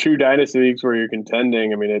true dynasty leagues where you're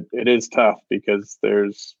contending, I mean, it is tough because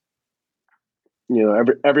there's,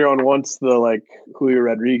 everyone wants the like Julio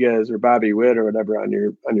Rodriguez or Bobby Witt or whatever on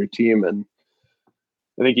your team, and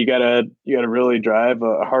I think you gotta really drive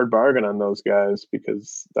a hard bargain on those guys,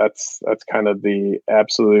 because that's kind of the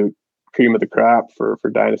absolute cream of the crop for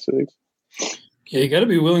dynasty leagues. Yeah, you got to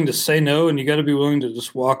be willing to say no, and you got to be willing to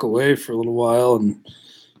just walk away for a little while, and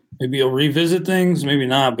maybe you'll revisit things, maybe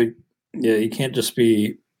not, but yeah, you can't just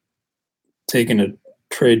be taking a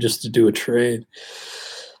trade just to do a trade.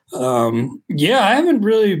 Yeah, I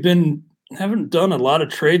haven't done a lot of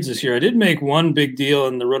trades this year. I did make one big deal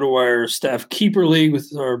in the RotoWire staff keeper league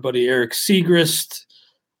with our buddy Eric Segrist.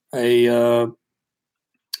 I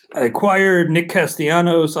acquired Nick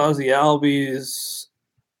Castellanos, Ozzy Albies,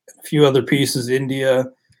 a few other pieces, India,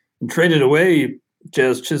 and traded away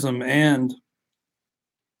Jazz Chisholm and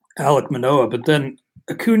Alek Manoah. But then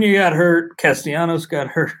Acuna got hurt, Castellanos got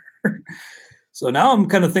hurt. So now I'm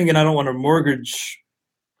kind of thinking I don't want to mortgage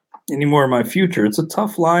any more of my future. It's a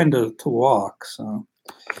tough line to walk. So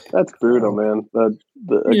that's brutal, man. The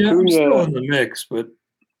Acuna, I'm still in the mix, but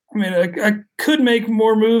I mean, I could make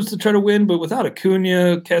more moves to try to win, but without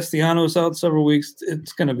Acuna, Castellanos out several weeks,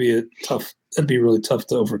 it's going to be that'd be really tough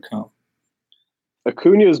to overcome.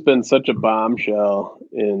 Acuna has been such a bombshell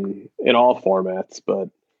in all formats, but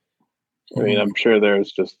I mean, I'm sure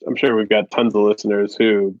we've got tons of listeners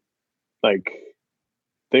who, like,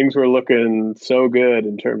 things were looking so good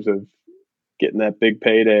in terms of getting that big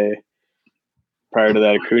payday prior to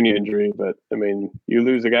that Acuna injury. But I mean, you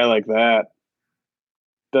lose a guy like that,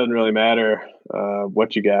 doesn't really matter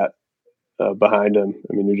what you got behind him.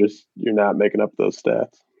 I mean, you're not making up those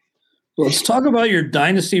stats. Well, let's talk about your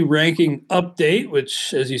dynasty ranking update,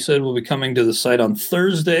 which, as you said, will be coming to the site on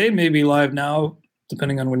Thursday, maybe live now,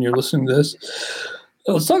 depending on when you're listening to this.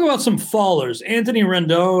 Let's talk about some fallers. Anthony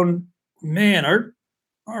Rendon, man, our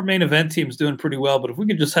main event team's doing pretty well, but if we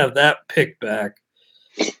could just have that pick back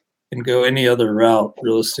and go any other route,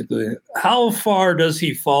 realistically, how far does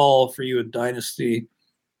he fall for you in dynasty,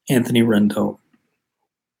 Anthony Rendon?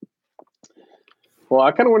 Well,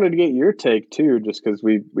 I kind of wanted to get your take too, just because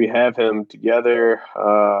we have him together.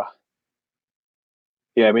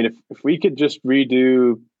 Yeah, I mean, if we could just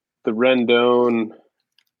redo the Rendon.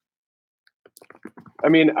 I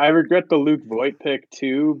mean, I regret the Luke Voit pick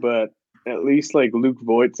too, but at least like Luke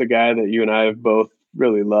Voigt's a guy that you and I have both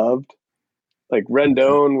really loved. Like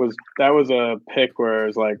Rendon was a pick where I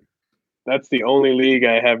was like, that's the only league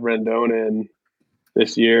I have Rendon in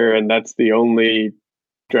this year, and that's the only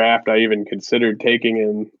draft I even considered taking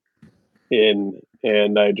him in,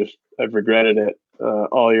 and I've regretted it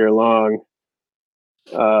all year long.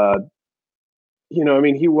 I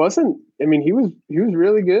mean, he was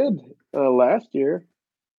really good last year.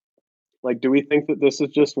 Like, do we think that this is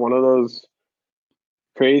just one of those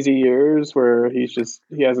crazy years where he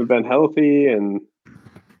hasn't been healthy, and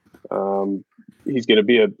he's going to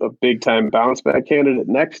be a big time bounce back candidate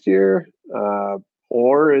next year?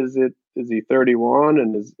 Or is he 31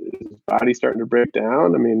 and is his body starting to break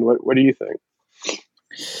down? I mean, what do you think?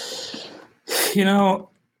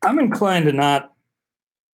 I'm inclined to not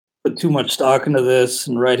put too much stock into this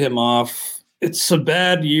and write him off. It's a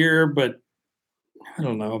bad year, but I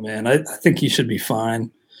don't know, man. I think he should be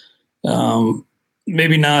fine.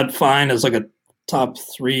 Maybe not fine as like a top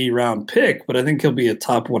 3 round pick, but I think he'll be a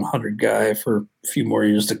top 100 guy for a few more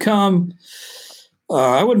years to come.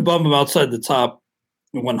 I wouldn't bump him outside the top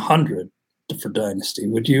 100 for dynasty,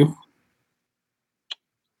 would you?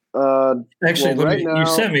 Actually, you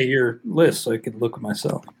sent me your list so I could look at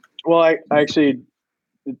myself. Well, I actually,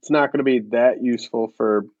 it's not going to be that useful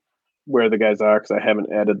for where the guys are because I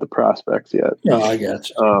haven't added the prospects yet. No, I got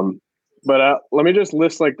you. But let me just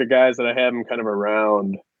list like the guys that I have them kind of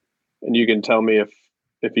around and you can tell me if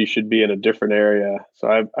he should be in a different area.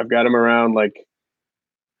 So I've got him around like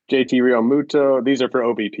JT Realmuto. These are for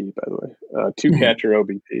OBP, by the way. Two catcher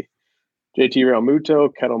OBP. JT Realmuto,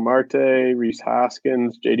 Kettle Marte, Rhys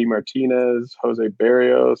Hoskins, JD Martinez, Jose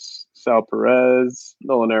Barrios, Sal Perez,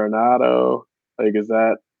 Nolan Arenado. Like, does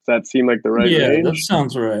that seem like the right range? Yeah, that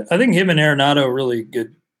sounds right. I think him and Arenado are really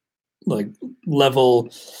good, like level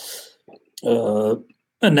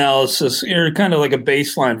analysis, or kind of like a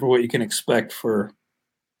baseline for what you can expect for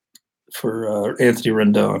Anthony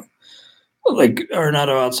Rendon. Like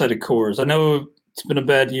Arenado outside of Coors. I know it's been a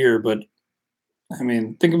bad year, but I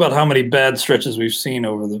mean, think about how many bad stretches we've seen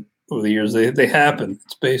over the years. They happen.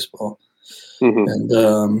 It's baseball,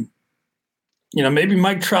 and maybe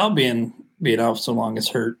Mike Trout being out so long has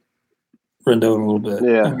hurt Rendon a little bit.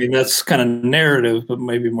 Yeah, I mean that's kind of narrative, but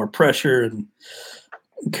maybe more pressure and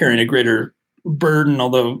carrying a greater burden.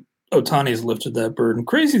 Although Ohtani's lifted that burden.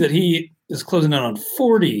 Crazy that he is closing in on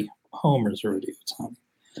 40 homers already. Ohtani,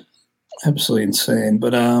 absolutely insane.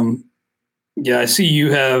 But yeah, I see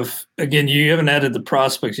you haven't added the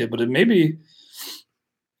prospects yet, but maybe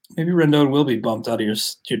Rendon will be bumped out of your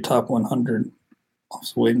top 100. I'll have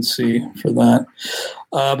to wait and see for that.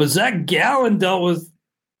 But Zach Gallen dealt with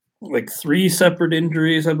like 3 separate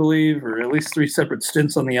injuries, I believe, or at least 3 separate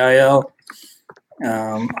stints on the IL.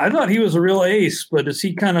 I thought he was a real ace, but is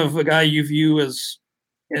he kind of a guy you view as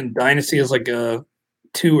in Dynasty as like a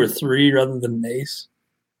 2 or 3 rather than an ace?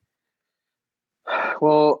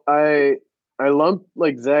 Well, I lumped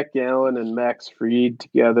like Zach Gallen and Max Fried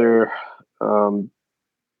together in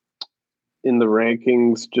the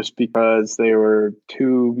rankings just because they were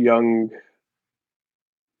 2 young,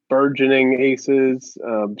 burgeoning aces.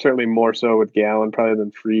 Certainly more so with Gallen probably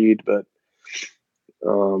than Fried, but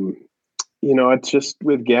it's just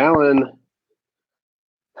with Gallen,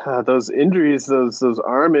 those injuries, those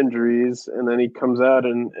arm injuries, and then he comes out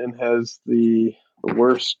and has the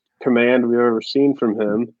worst command we've ever seen from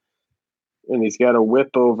him. And he's got a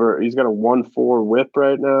 1.4 whip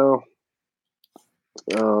right now.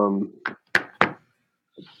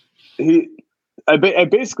 I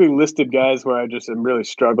basically listed guys where I just am really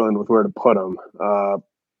struggling with where to put them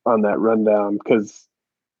on that rundown, because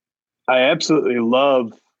I absolutely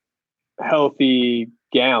love healthy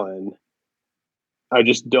Gallen. I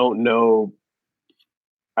just don't know.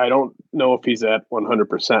 I don't know if he's at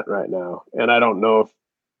 100% right now, and I don't know if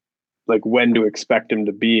when to expect him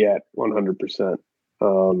to be at 100%.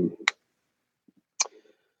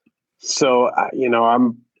 So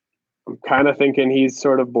I'm kind of thinking he's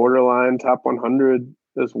sort of borderline top 100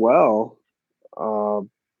 as well.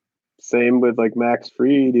 Same with like Max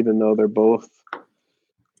Fried, even though they're both,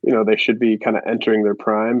 they should be kind of entering their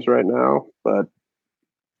primes right now, but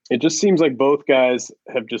it just seems like both guys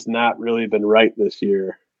have just not really been right this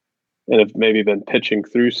year and have maybe been pitching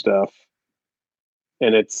through stuff,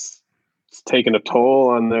 and it's taken a toll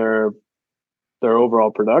on their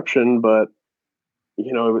overall production. But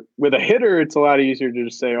with a hitter, it's a lot easier to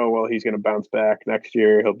just say, oh well, he's going to bounce back next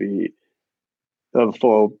year, he'll have a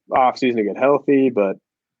full off season to get healthy. But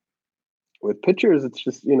with pitchers, it's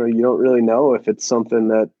just you don't really know if it's something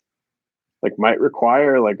that might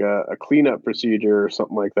require a cleanup procedure or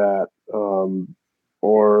something like that,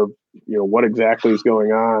 or what exactly is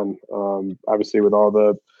going on. Obviously with all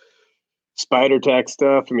the spider tack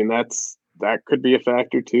stuff, I mean that could be a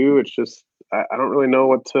factor too. It's just I don't really know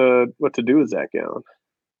what to do with Zach Gallen.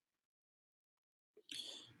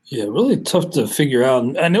 Yeah, really tough to figure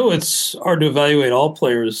out. I know it's hard to evaluate all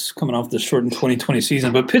players coming off the shortened 2020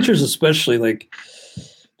 season, but pitchers especially,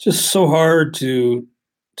 just so hard to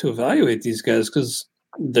evaluate these guys because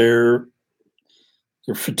they're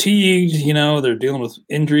fatigued. They're dealing with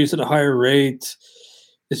injuries at a higher rate.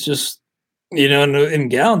 It's just in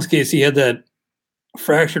Gallen's case, he had that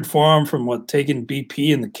fractured forearm from taking BP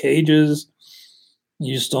in the cages.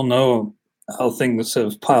 You just don't know how things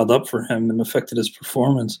have piled up for him and affected his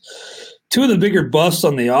performance. 2 of the bigger busts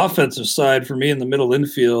on the offensive side for me in the middle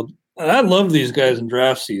infield. I love these guys in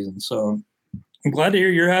draft season, so I'm glad to hear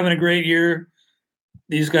you're having a great year.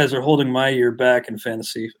 These guys are holding my year back in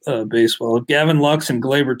fantasy baseball. Gavin Lux and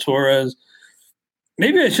Gleyber Torres.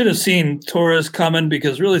 Maybe I should have seen Torres coming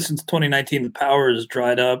because really since 2019 the power has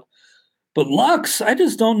dried up. But Lux, I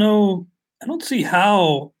just don't know. I don't see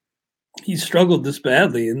how he struggled this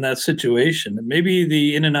badly in that situation. And maybe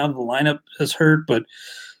the in and out of the lineup has hurt, but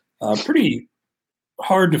pretty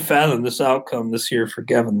hard to fathom this outcome this year for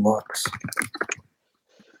Gavin Lux.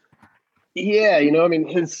 Yeah,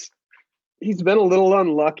 he's been a little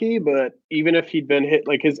unlucky, but even if he'd been hit,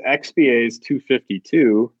 his XBA is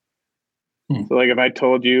 252. So if I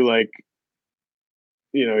told you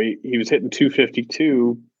he was hitting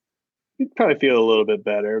 252, you'd probably feel a little bit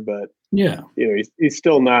better, but yeah, he's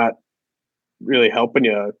still not really helping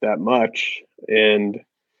you that much. And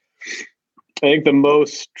I think the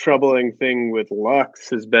most troubling thing with Lux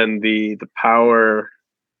has been the power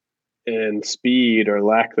and speed or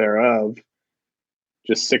lack thereof.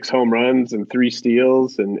 Just 6 home runs and 3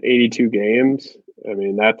 steals in 82 games. I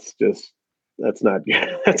mean, that's not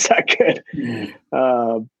good. That's not good.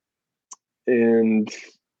 Mm. And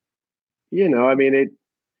I mean,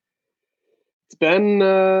 it's been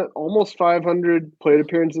almost 500 plate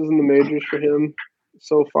appearances in the majors for him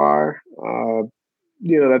so far.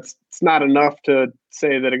 It's not enough to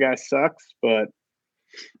say that a guy sucks, but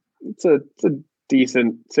it's a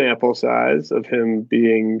decent sample size of him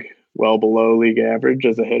being well below league average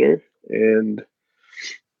as a hitter. And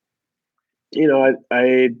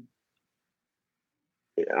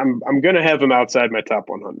I'm going to have him outside my top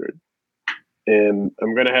 100, and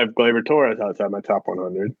I'm going to have Gleyber Torres outside my top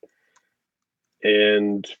 100.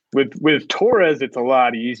 And with Torres, it's a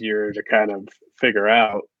lot easier to kind of figure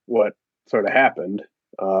out what sort of happened.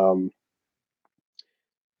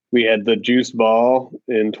 We had the juice ball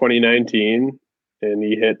in 2019, and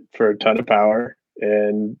he hit for a ton of power,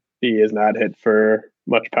 and he has not hit for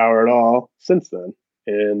much power at all since then.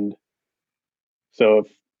 And so if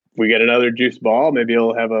we get another juice ball, maybe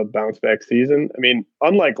he'll have a bounce back season. I mean,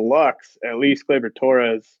 unlike Lux, at least Gleyber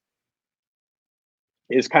Torres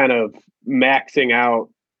is kind of maxing out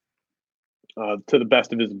to the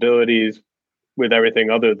best of his abilities with everything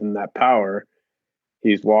other than that power.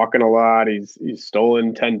 He's walking a lot. He's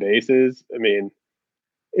stolen 10 bases. I mean,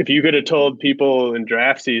 if you could have told people in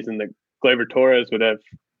draft season that Gleyber Torres would have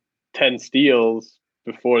 10 steals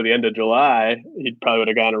before the end of July, he probably would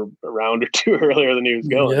have gone a round or two earlier than he was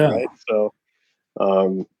going, right? So, I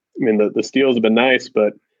mean, the steals have been nice,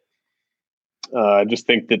 but I just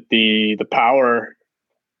think that the power,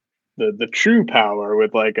 the true power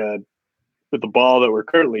with the ball that we're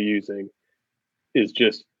currently using is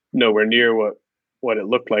just nowhere near what it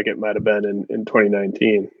looked like it might have been in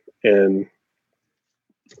 2019. And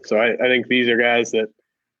so I think these are guys that,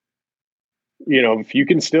 if you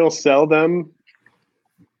can still sell them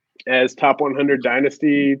as top 100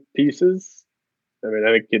 dynasty pieces, I mean,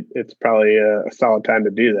 I think it's probably a solid time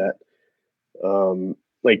to do that.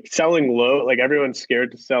 Like selling low, like everyone's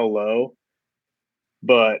scared to sell low,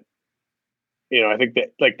 but I think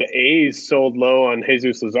that like the A's sold low on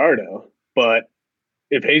Jesus Luzardo, but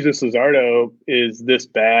if Jesus Luzardo is this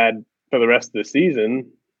bad for the rest of the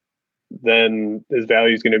season, then his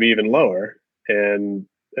value is going to be even lower. And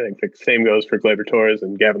I think the same goes for Gleyber Torres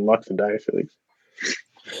and Gavin Lux in dynasty leagues.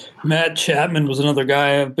 Matt Chapman was another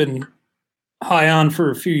guy I've been high on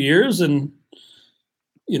for a few years, and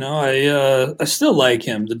I still like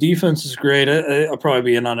him. The defense is great. I'll probably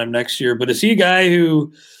be in on him next year. But is he a guy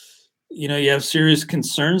who, you have serious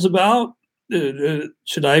concerns about?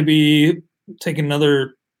 Should I be taking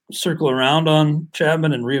another circle around on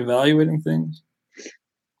Chapman and reevaluating things?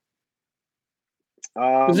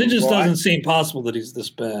 Because it just doesn't seem possible that he's this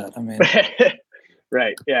bad. I mean,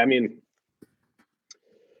 right? Yeah, I mean,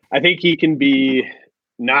 I think he can be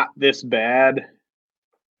not this bad,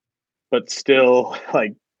 but still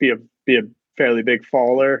like be a fairly big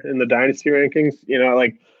faller in the dynasty rankings.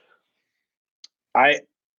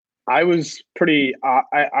 I was pretty.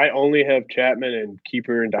 I only have Chapman in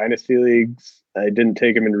keeper and dynasty leagues. I didn't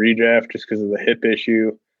take him in redraft just because of the hip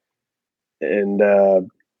issue, and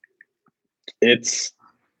it's.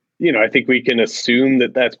 I think we can assume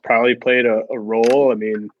that that's probably played a role. I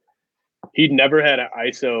mean, he'd never had an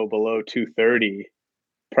ISO below 230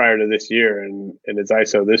 prior to this year, and his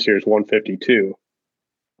ISO this year is 152.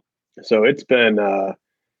 So it's been a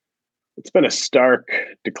stark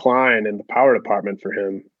decline in the power department for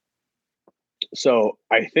him. So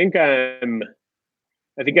I think I'm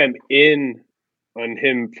in on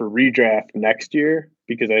him for redraft next year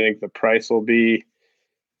because I think the price will be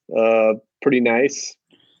pretty nice.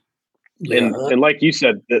 Yeah. And like you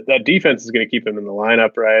said, that defense is going to keep him in the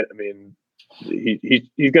lineup, right? I mean,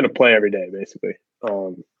 he's going to play every day, basically.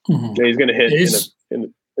 He's going to hit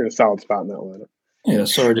in a solid spot in that lineup. Yeah,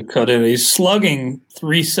 sorry to cut in. He's slugging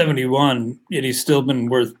 371, yet he's still been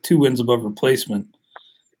worth 2 wins above replacement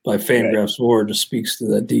by Fangraphs WAR. Just speaks to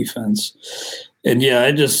that defense. And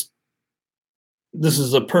yeah, this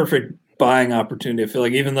is a perfect buying opportunity. I feel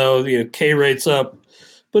like even though K rate's up,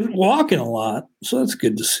 but walking a lot, so that's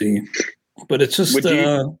good to see. But it's just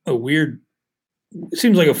a weird. It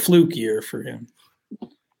seems like a fluke year for him.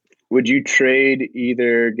 Would you trade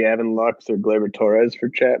either Gavin Lux or Gleyber Torres for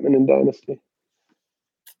Chapman in dynasty?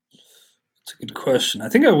 That's a good question. I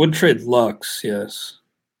think I would trade Lux. Yes.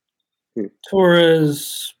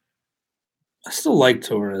 Torres, I still like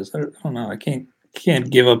Torres. I don't know. I can't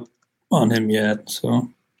give up on him yet. So,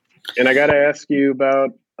 and I got to ask you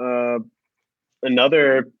about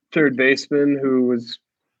another third baseman who was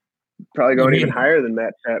probably going even higher than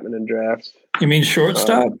Matt Chapman in drafts. You mean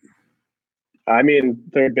shortstop? I mean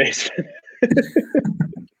third baseman.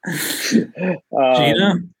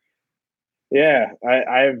 Gina? Yeah,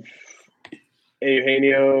 I've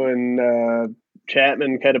Eugenio and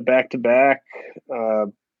Chapman kind of back to back. Are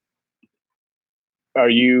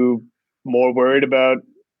you more worried about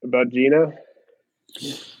Gina?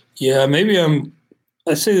 Yeah, maybe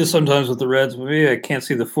I say this sometimes with the Reds, but maybe I can't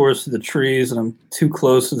see the forest through the trees and I'm too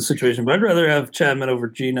close to the situation. But I'd rather have Chapman over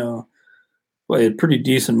Gino by a pretty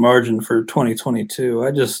decent margin for 2022.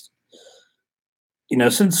 I just,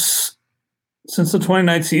 since the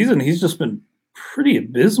 29th season, he's just been pretty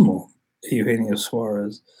abysmal, Eugenio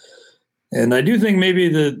Suarez. And I do think maybe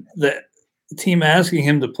the team asking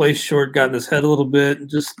him to play short got in his head a little bit and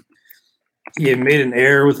just he had made an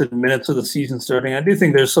error within minutes of the season starting. I do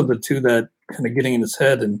think there's something to that kind of getting in his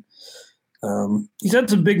head. And he's had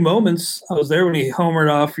some big moments. I was there when he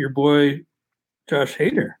homered off your boy Josh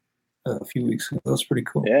Hader a few weeks ago. That was pretty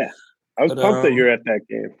cool. Yeah. I was pumped that you were at that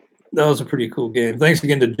game. That was a pretty cool game. Thanks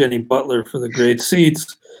again to Jenny Butler for the great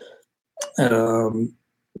seats.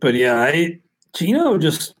 But yeah, Gino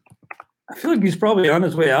just – I feel like he's probably on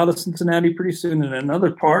his way out of Cincinnati pretty soon in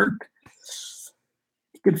another park.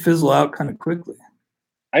 He could fizzle out kind of quickly.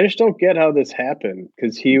 I just don't get how this happened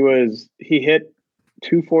because he hit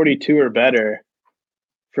 242 or better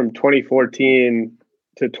from 2014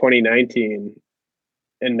 to 2019,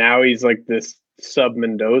 and now he's like this sub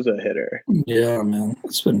Mendoza hitter. Yeah, man,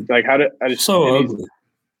 it's been like so ugly.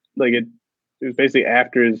 Like it was basically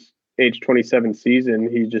after his age 27 season,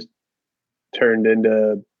 he just turned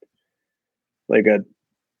into like a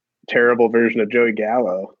terrible version of Joey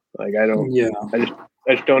Gallo. Like I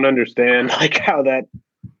just don't understand like how that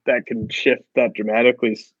can shift that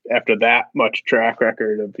dramatically after that much track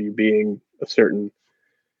record of you being a certain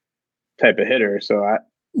type of hitter. So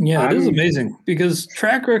it is amazing because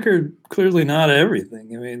track record clearly not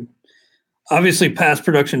everything. I mean, obviously past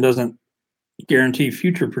production doesn't guarantee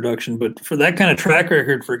future production, but for that kind of track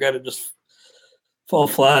record for a guy to just fall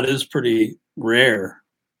flat is pretty rare.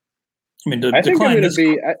 I mean, to decline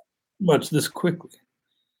this quickly.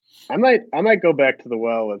 I might go back to the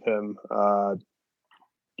well with him. Do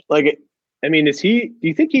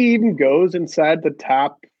you think he even goes inside the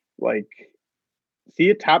top, like, is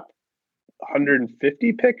he a top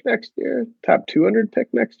 150 pick next year? Top 200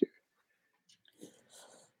 pick next year?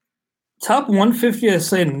 Top 150, I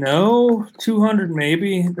say no. 200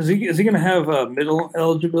 maybe. Is he going to have middle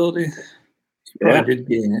eligibility? He probably did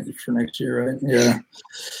gain it for next year, right? Yeah.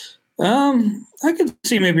 I could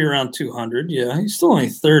see maybe around 200. Yeah, he's still only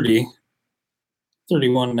 31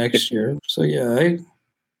 next year. So yeah,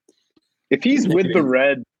 if he's with the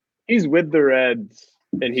Reds,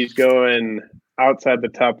 and he's going outside the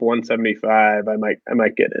top 175, I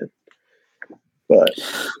might get in. But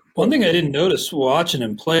one thing I didn't notice watching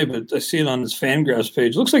him play, but I see it on his Fangraphs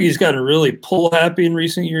page. Looks like he's gotten really pull happy in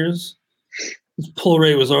recent years. His pull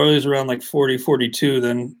rate was always around like 40, 42.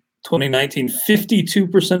 Then 2019,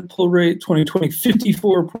 52% pull rate. 2020,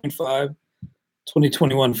 54.5.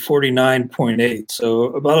 2021, 49.8. So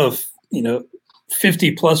about a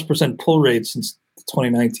 50+% pull rate since the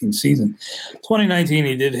 2019 season. 2019,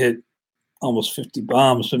 he did hit almost 50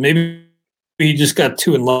 bombs, but maybe he just got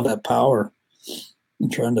too in love with that power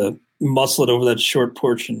and trying to muscle it over that short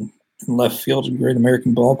porch in left field in Great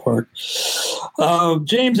American Ballpark.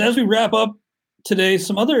 James, as we wrap up today,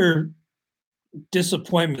 some other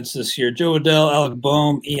disappointments this year. Joe Adell, Alec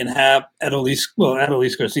Boehm, Ian Happ, Adolis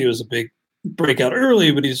Garcia was a big breakout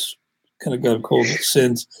early, but he's kind of got a cold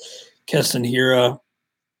since. Keston Hiura.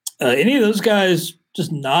 Any of those guys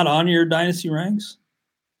just not on your dynasty ranks?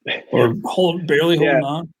 Or barely holding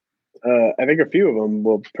on? I think a few of them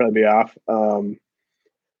will probably be off.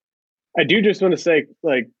 I do just want to say,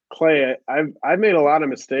 like, Clay, I've made a lot of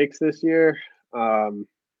mistakes this year. And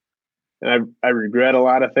I regret a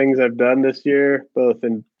lot of things I've done this year, both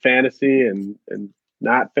in fantasy and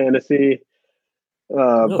not fantasy.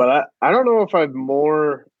 But I don't know if I'm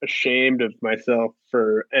more ashamed of myself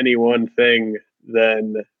for any one thing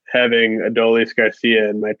than having Adolis Garcia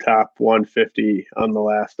in my top 150 on the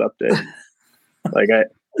last update. Like I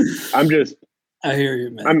hear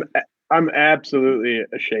you, man. I'm absolutely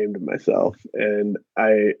ashamed of myself, and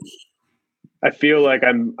I feel like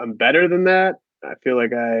I'm better than that. I feel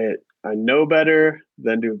like I know better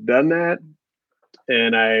than to have done that,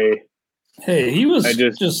 and he was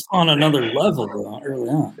just on another level though, early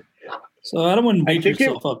on. So Adam wouldn't beat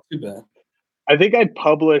yourself up too bad. I think I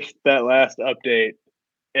published that last update,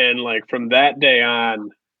 and like from that day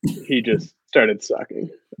on, he just started sucking.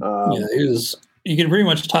 Yeah, he was. You can pretty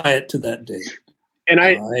much tie it to that date. And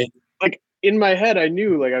I like in my head, I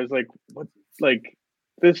knew like I was like, what? Like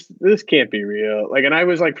this can't be real. Like, and I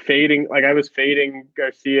was like fading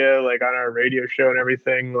Garcia like on our radio show and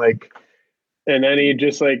everything. Like, and then he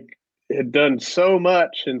just like had done so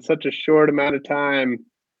much in such a short amount of time.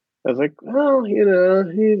 I was like, well, you know,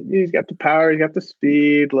 he's got the power, he's got the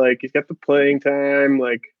speed, like he's got the playing time,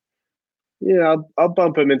 like, you know, I'll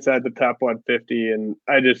bump him inside the top 150, and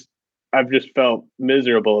I've just felt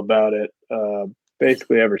miserable about it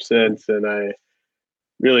basically ever since, and I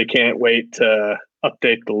really can't wait to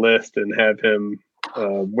update the list and have him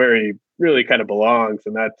where he really kind of belongs,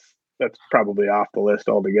 and that's probably off the list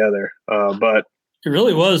altogether. But it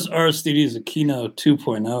really was Aristides Aquino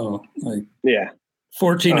 2.0, like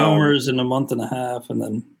 14 homers in a month and a half, and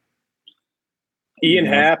then Ian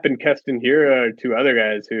Happ and Keston Hiura are two other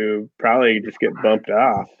guys who probably just get bumped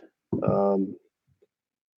off.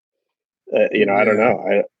 You know, I don't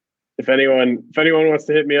know. If anyone wants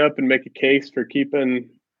to hit me up and make a case for keeping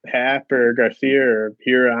Happ or Garcia or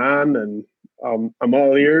Hiura on, and I'm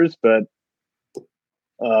all ears. But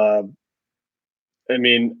I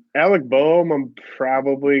mean, Alec Boehm, I'm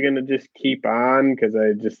probably going to just keep on because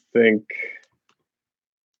I just think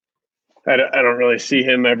I don't really see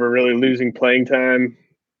him ever really losing playing time,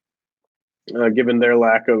 given their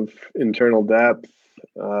lack of internal depth.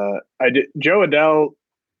 Joe Adell.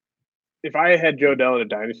 If I had Joe Adell in a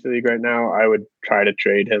dynasty league right now, I would try to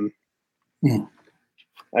trade him.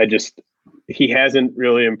 He hasn't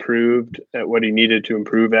really improved at what he needed to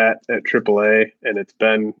improve at AAA, and it's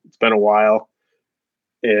been a while.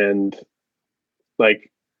 And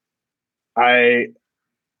like, I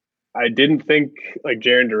didn't think like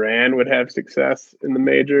Jarren Duran would have success in the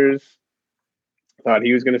majors. Thought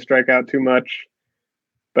he was going to strike out too much,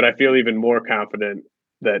 but I feel even more confident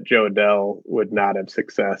that Joe Adell would not have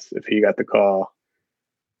success if he got the call.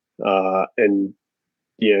 And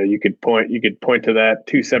you know, you could point to that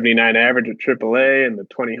 279 average at AAA and the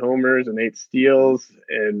 20 homers and 8 steals,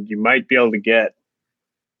 and you might be able to get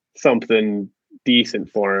something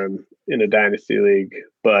decent for him in a dynasty league.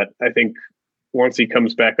 But I think once he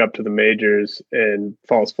comes back up to the majors and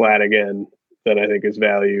falls flat again, then I think his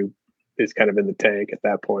value is kind of in the tank at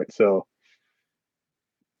that point. So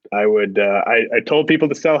I would, I told people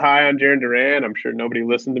to sell high on Jarren Duran. I'm sure nobody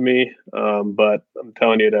listened to me. But I'm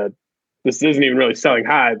telling you this isn't even really selling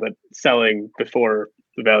high, but selling before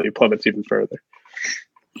the value plummets even further.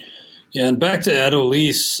 Yeah. And back to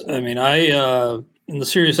Adolis. I mean, in the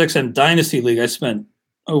SiriusXM Dynasty League, I spent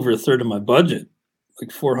over a third of my budget,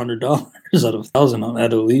 like $400 out of $1,000 on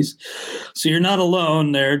Adolis. So you're not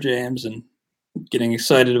alone there, James, and getting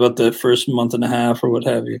excited about the first month and a half or what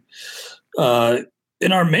have you.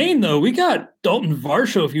 In our main, though, we got Dalton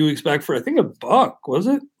Varsho a few weeks back for, I think, $1, was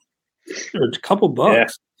it? Or a couple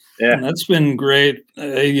bucks. Yeah. And that's been great.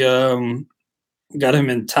 I got him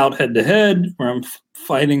in tout head-to-head, where I'm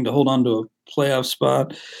fighting to hold on to a playoff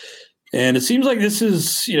spot. And it seems like this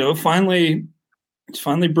is, you know, finally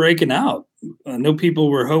breaking out. I know people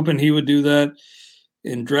were hoping he would do that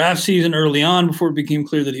in draft season early on before it became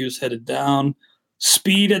clear that he was headed down.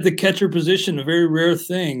 Speed at the catcher position, a very rare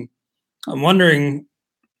thing. I'm wondering,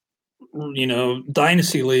 you know,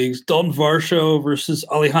 dynasty leagues, Dalton Varsho versus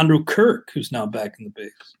Alejandro Kirk, who's now back in the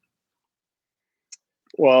bigs.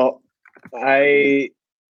 Well, I'm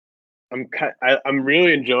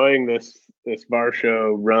really enjoying this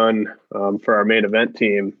Varsho run for our main event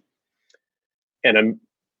team, and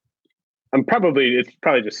it's probably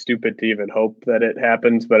just stupid to even hope that it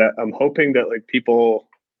happens, but I'm hoping that like people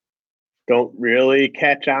don't really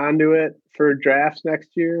catch on to it for drafts next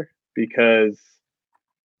year, because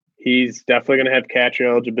he's definitely going to have catcher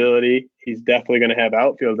eligibility. He's definitely going to have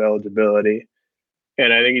outfield eligibility.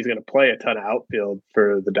 And I think he's going to play a ton of outfield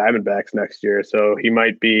for the Diamondbacks next year. So he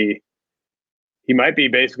might be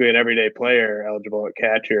basically an everyday player eligible at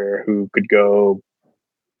catcher who could go,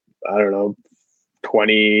 I don't know,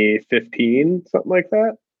 2015, something like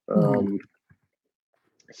that.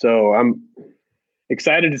 So I'm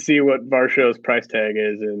excited to see what Varsho's price tag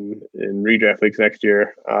is in redraft leagues next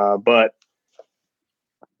year. But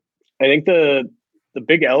I think the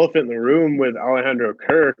big elephant in the room with Alejandro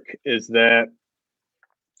Kirk is that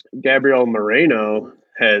Gabriel Moreno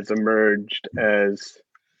has emerged as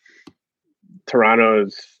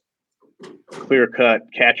Toronto's clear-cut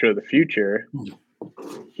catcher of the future.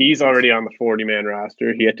 He's already on the 40-man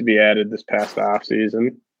roster. He had to be added this past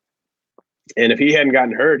offseason. And if he hadn't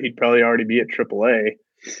gotten hurt, he'd probably already be at AAA.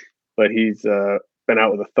 but he's been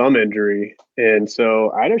out with a thumb injury, and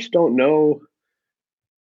so I just don't know.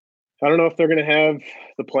 I don't know if they're going to have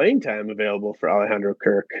the playing time available for Alejandro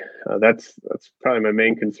Kirk. That's probably my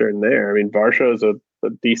main concern there. I mean, Varsho is a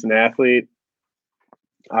decent athlete,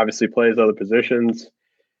 obviously plays other positions.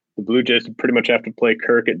 The Blue Jays would pretty much have to play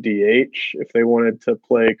Kirk at DH if they wanted to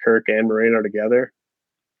play Kirk and Moreno together.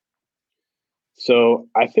 So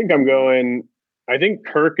I think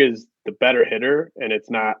Kirk is the better hitter, and it's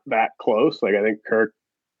not that close. Like, I think Kirk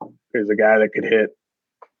is a guy that could hit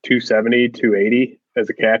 270, 280 as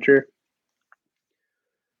a catcher.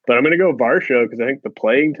 But I'm going to go Varsho because I think the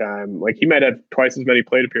playing time, like, he might have twice as many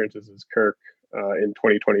plate appearances as Kirk in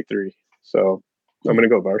 2023. So I'm going to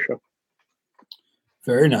go Varsho.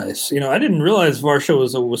 Very nice. I didn't realize Varsho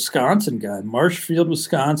was a Wisconsin guy. Marshfield,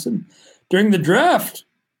 Wisconsin. During the draft,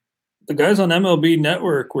 the guys on MLB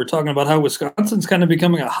Network were talking about how Wisconsin's kind of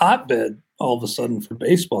becoming a hotbed all of a sudden for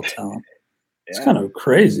baseball talent. It's kind of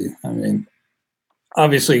crazy. I mean,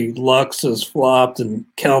 obviously Lux has flopped and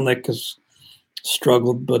Kelnick has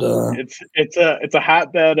struggled, but it's a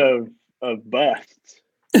hotbed of busts.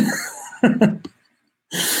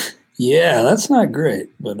 Yeah, that's not great.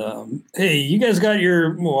 But hey, you guys got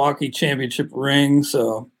your Milwaukee championship ring,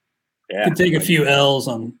 so you can take a few L's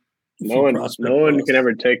on. No one can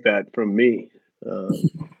ever take that from me.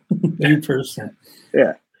 You personally.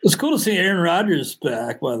 Yeah. It's cool to see Aaron Rodgers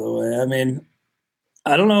back, by the way. I mean,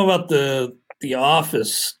 I don't know about the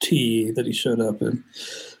Office tee that he showed up in.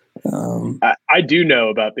 I do know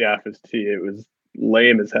about the Office tee. It was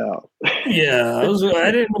lame as hell. Yeah,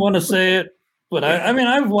 I didn't want to say it, but I mean,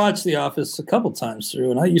 I've watched The Office a couple times through,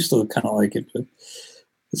 and I used to kind of like it, but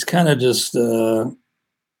it's kind of just The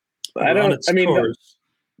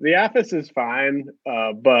Office is fine,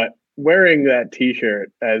 but wearing that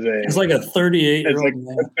T-shirt it's like a 38-year-old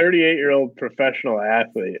man. A 38-year-old professional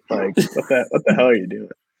athlete. Like, what the hell are you doing?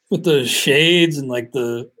 With the shades and like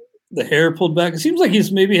the hair pulled back. It seems like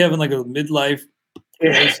he's maybe having like a midlife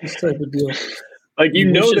crisis type of deal. Like,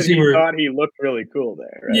 he thought he looked really cool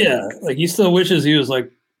there, right? Yeah, like he still wishes he was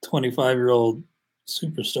like 25-year-old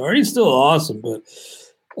superstar. He's still awesome, but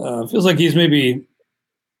feels like he's maybe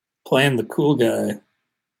playing the cool guy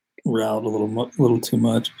route a little too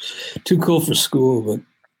much. Too cool for school, but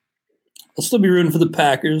I'll still be rooting for the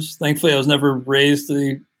Packers. Thankfully, I was never raised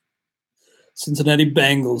a Cincinnati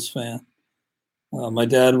Bengals fan. My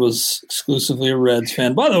dad was exclusively a Reds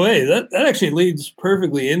fan. By the way, that actually leads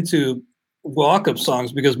perfectly into walk-up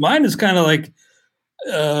songs, because mine is kind of like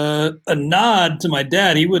a nod to my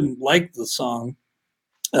dad. He wouldn't like the song,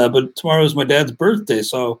 but tomorrow is my dad's birthday,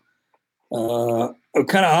 so I'm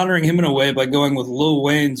kind of honoring him in a way by going with Lil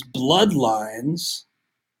Wayne's Bloodlines.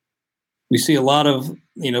 We see a lot of,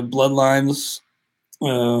 bloodlines,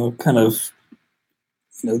 kind of,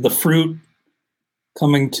 the fruit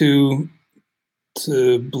coming to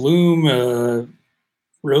bloom.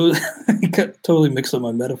 Rose, I totally mixed up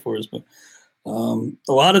my metaphors, but a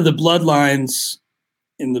lot of the bloodlines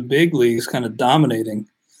in the big leagues kind of dominating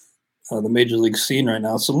the major league scene right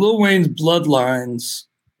now. So Lil Wayne's Bloodlines.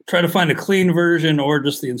 Try to find a clean version or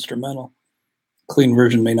just the instrumental. Clean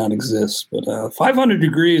version may not exist, but 500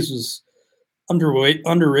 Degrees was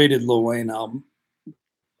underrated Lil Wayne album.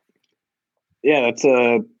 Yeah, it's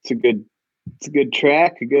a good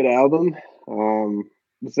track, a good album.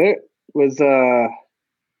 Was there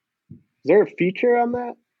a feature on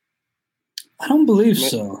that? I don't believe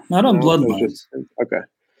so. Not on Bloodlines. Okay.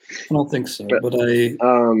 I don't think so. But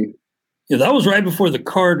that was right before the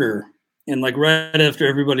Carter. And like right after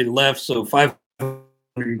everybody left, so 500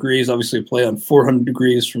 Degrees obviously play on 400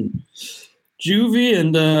 Degrees from Juvie,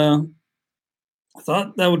 and I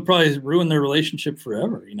thought that would probably ruin their relationship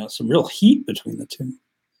forever. Some real heat between the two.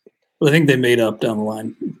 But I think they made up down the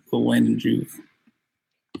line, Lil Wayne and Juvie.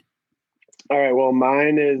 All right, well,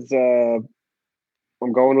 mine is I'm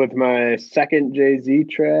going with my second Jay-Z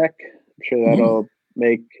track. I'm sure that'll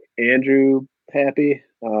make Andrew happy.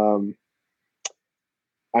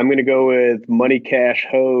 I'm going to go with Money Cash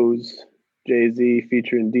Hose, Jay-Z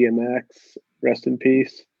featuring DMX, rest in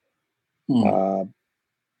peace.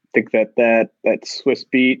 Think that Swiss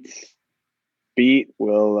beat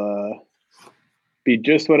will be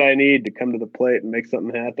just what I need to come to the plate and make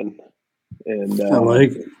something happen. And I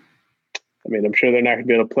like it. I mean, I'm sure they're not going to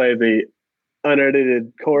be able to play the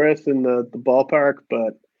unedited chorus in the ballpark,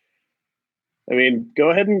 but I mean,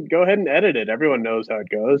 go ahead and edit it. Everyone knows how it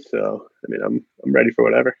goes. So, I mean, I'm ready for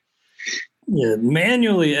whatever. Yeah,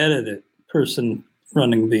 manually edit it. Person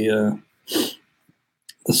running the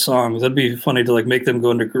songs. That'd be funny to like make them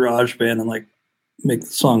go into GarageBand and like make the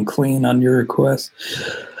song clean on your request.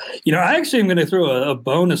 I actually am going to throw a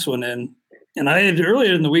bonus one in. And I had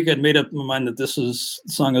earlier in the week, I'd made up my mind that this is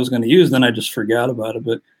the song I was going to use. Then I just forgot about it.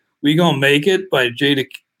 But We Gonna Make It by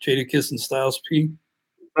Jadakiss and Styles P.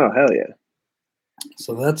 Oh, hell yeah.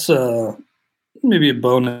 So that's maybe a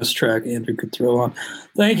bonus track Andrew could throw on.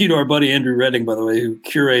 Thank you to our buddy Andrew Redding, by the way, who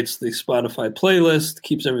curates the Spotify playlist,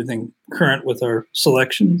 keeps everything current with our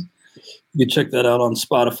selections. You can check that out on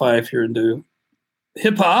Spotify if you're into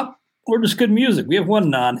hip-hop or just good music. We have one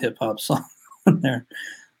non-hip-hop song on there.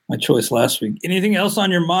 My choice last week. Anything else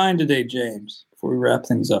on your mind today, James, before we wrap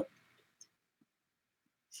things up?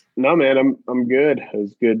 No, man, I'm good. It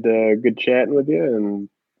was good chatting with you,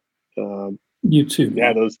 and you too.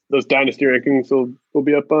 Yeah, those dynasty rankings will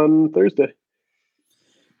be up on Thursday.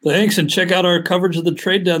 Thanks, and check out our coverage of the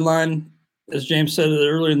trade deadline. As James said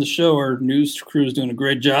earlier in the show, our news crew is doing a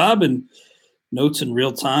great job, and notes in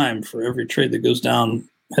real time for every trade that goes down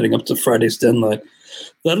heading up to Friday's deadline.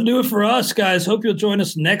 That'll do it for us, guys. Hope you'll join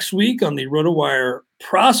us next week on the RotoWire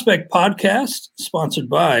Prospect Podcast, sponsored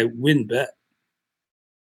by WynnBET.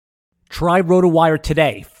 Try RotoWire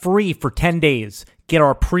today, free for 10 days. Get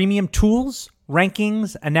our premium tools,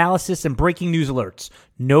 rankings, analysis, and breaking news alerts.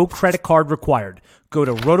 No credit card required. Go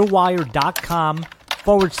to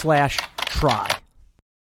rotowire.com/try.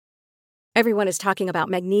 Everyone is talking about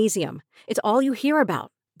magnesium. It's all you hear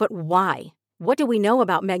about. But why? What do we know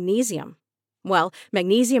about magnesium? Well,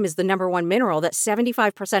 magnesium is the number one mineral that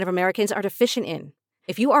 75% of Americans are deficient in.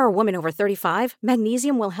 If you are a woman over 35,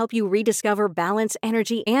 magnesium will help you rediscover balance,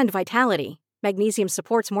 energy, and vitality. Magnesium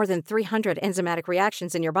supports more than 300 enzymatic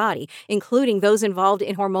reactions in your body, including those involved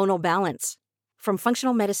in hormonal balance. From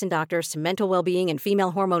functional medicine doctors to mental well-being and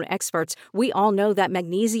female hormone experts, we all know that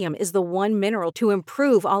magnesium is the one mineral to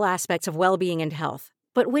improve all aspects of well-being and health.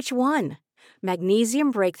 But which one?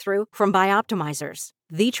 Magnesium Breakthrough from Bioptimizers,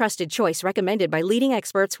 the trusted choice recommended by leading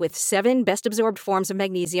experts with 7 best-absorbed forms of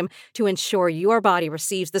magnesium to ensure your body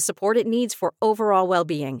receives the support it needs for overall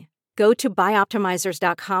well-being. Go to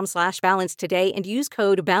bioptimizers.com/balance today and use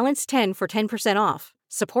code BALANCE10 for 10% off.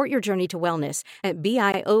 Support your journey to wellness at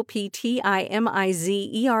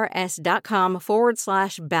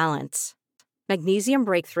bioptimizers.com/balance. Magnesium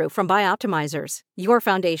Breakthrough from Bioptimizers, your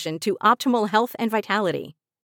foundation to optimal health and vitality.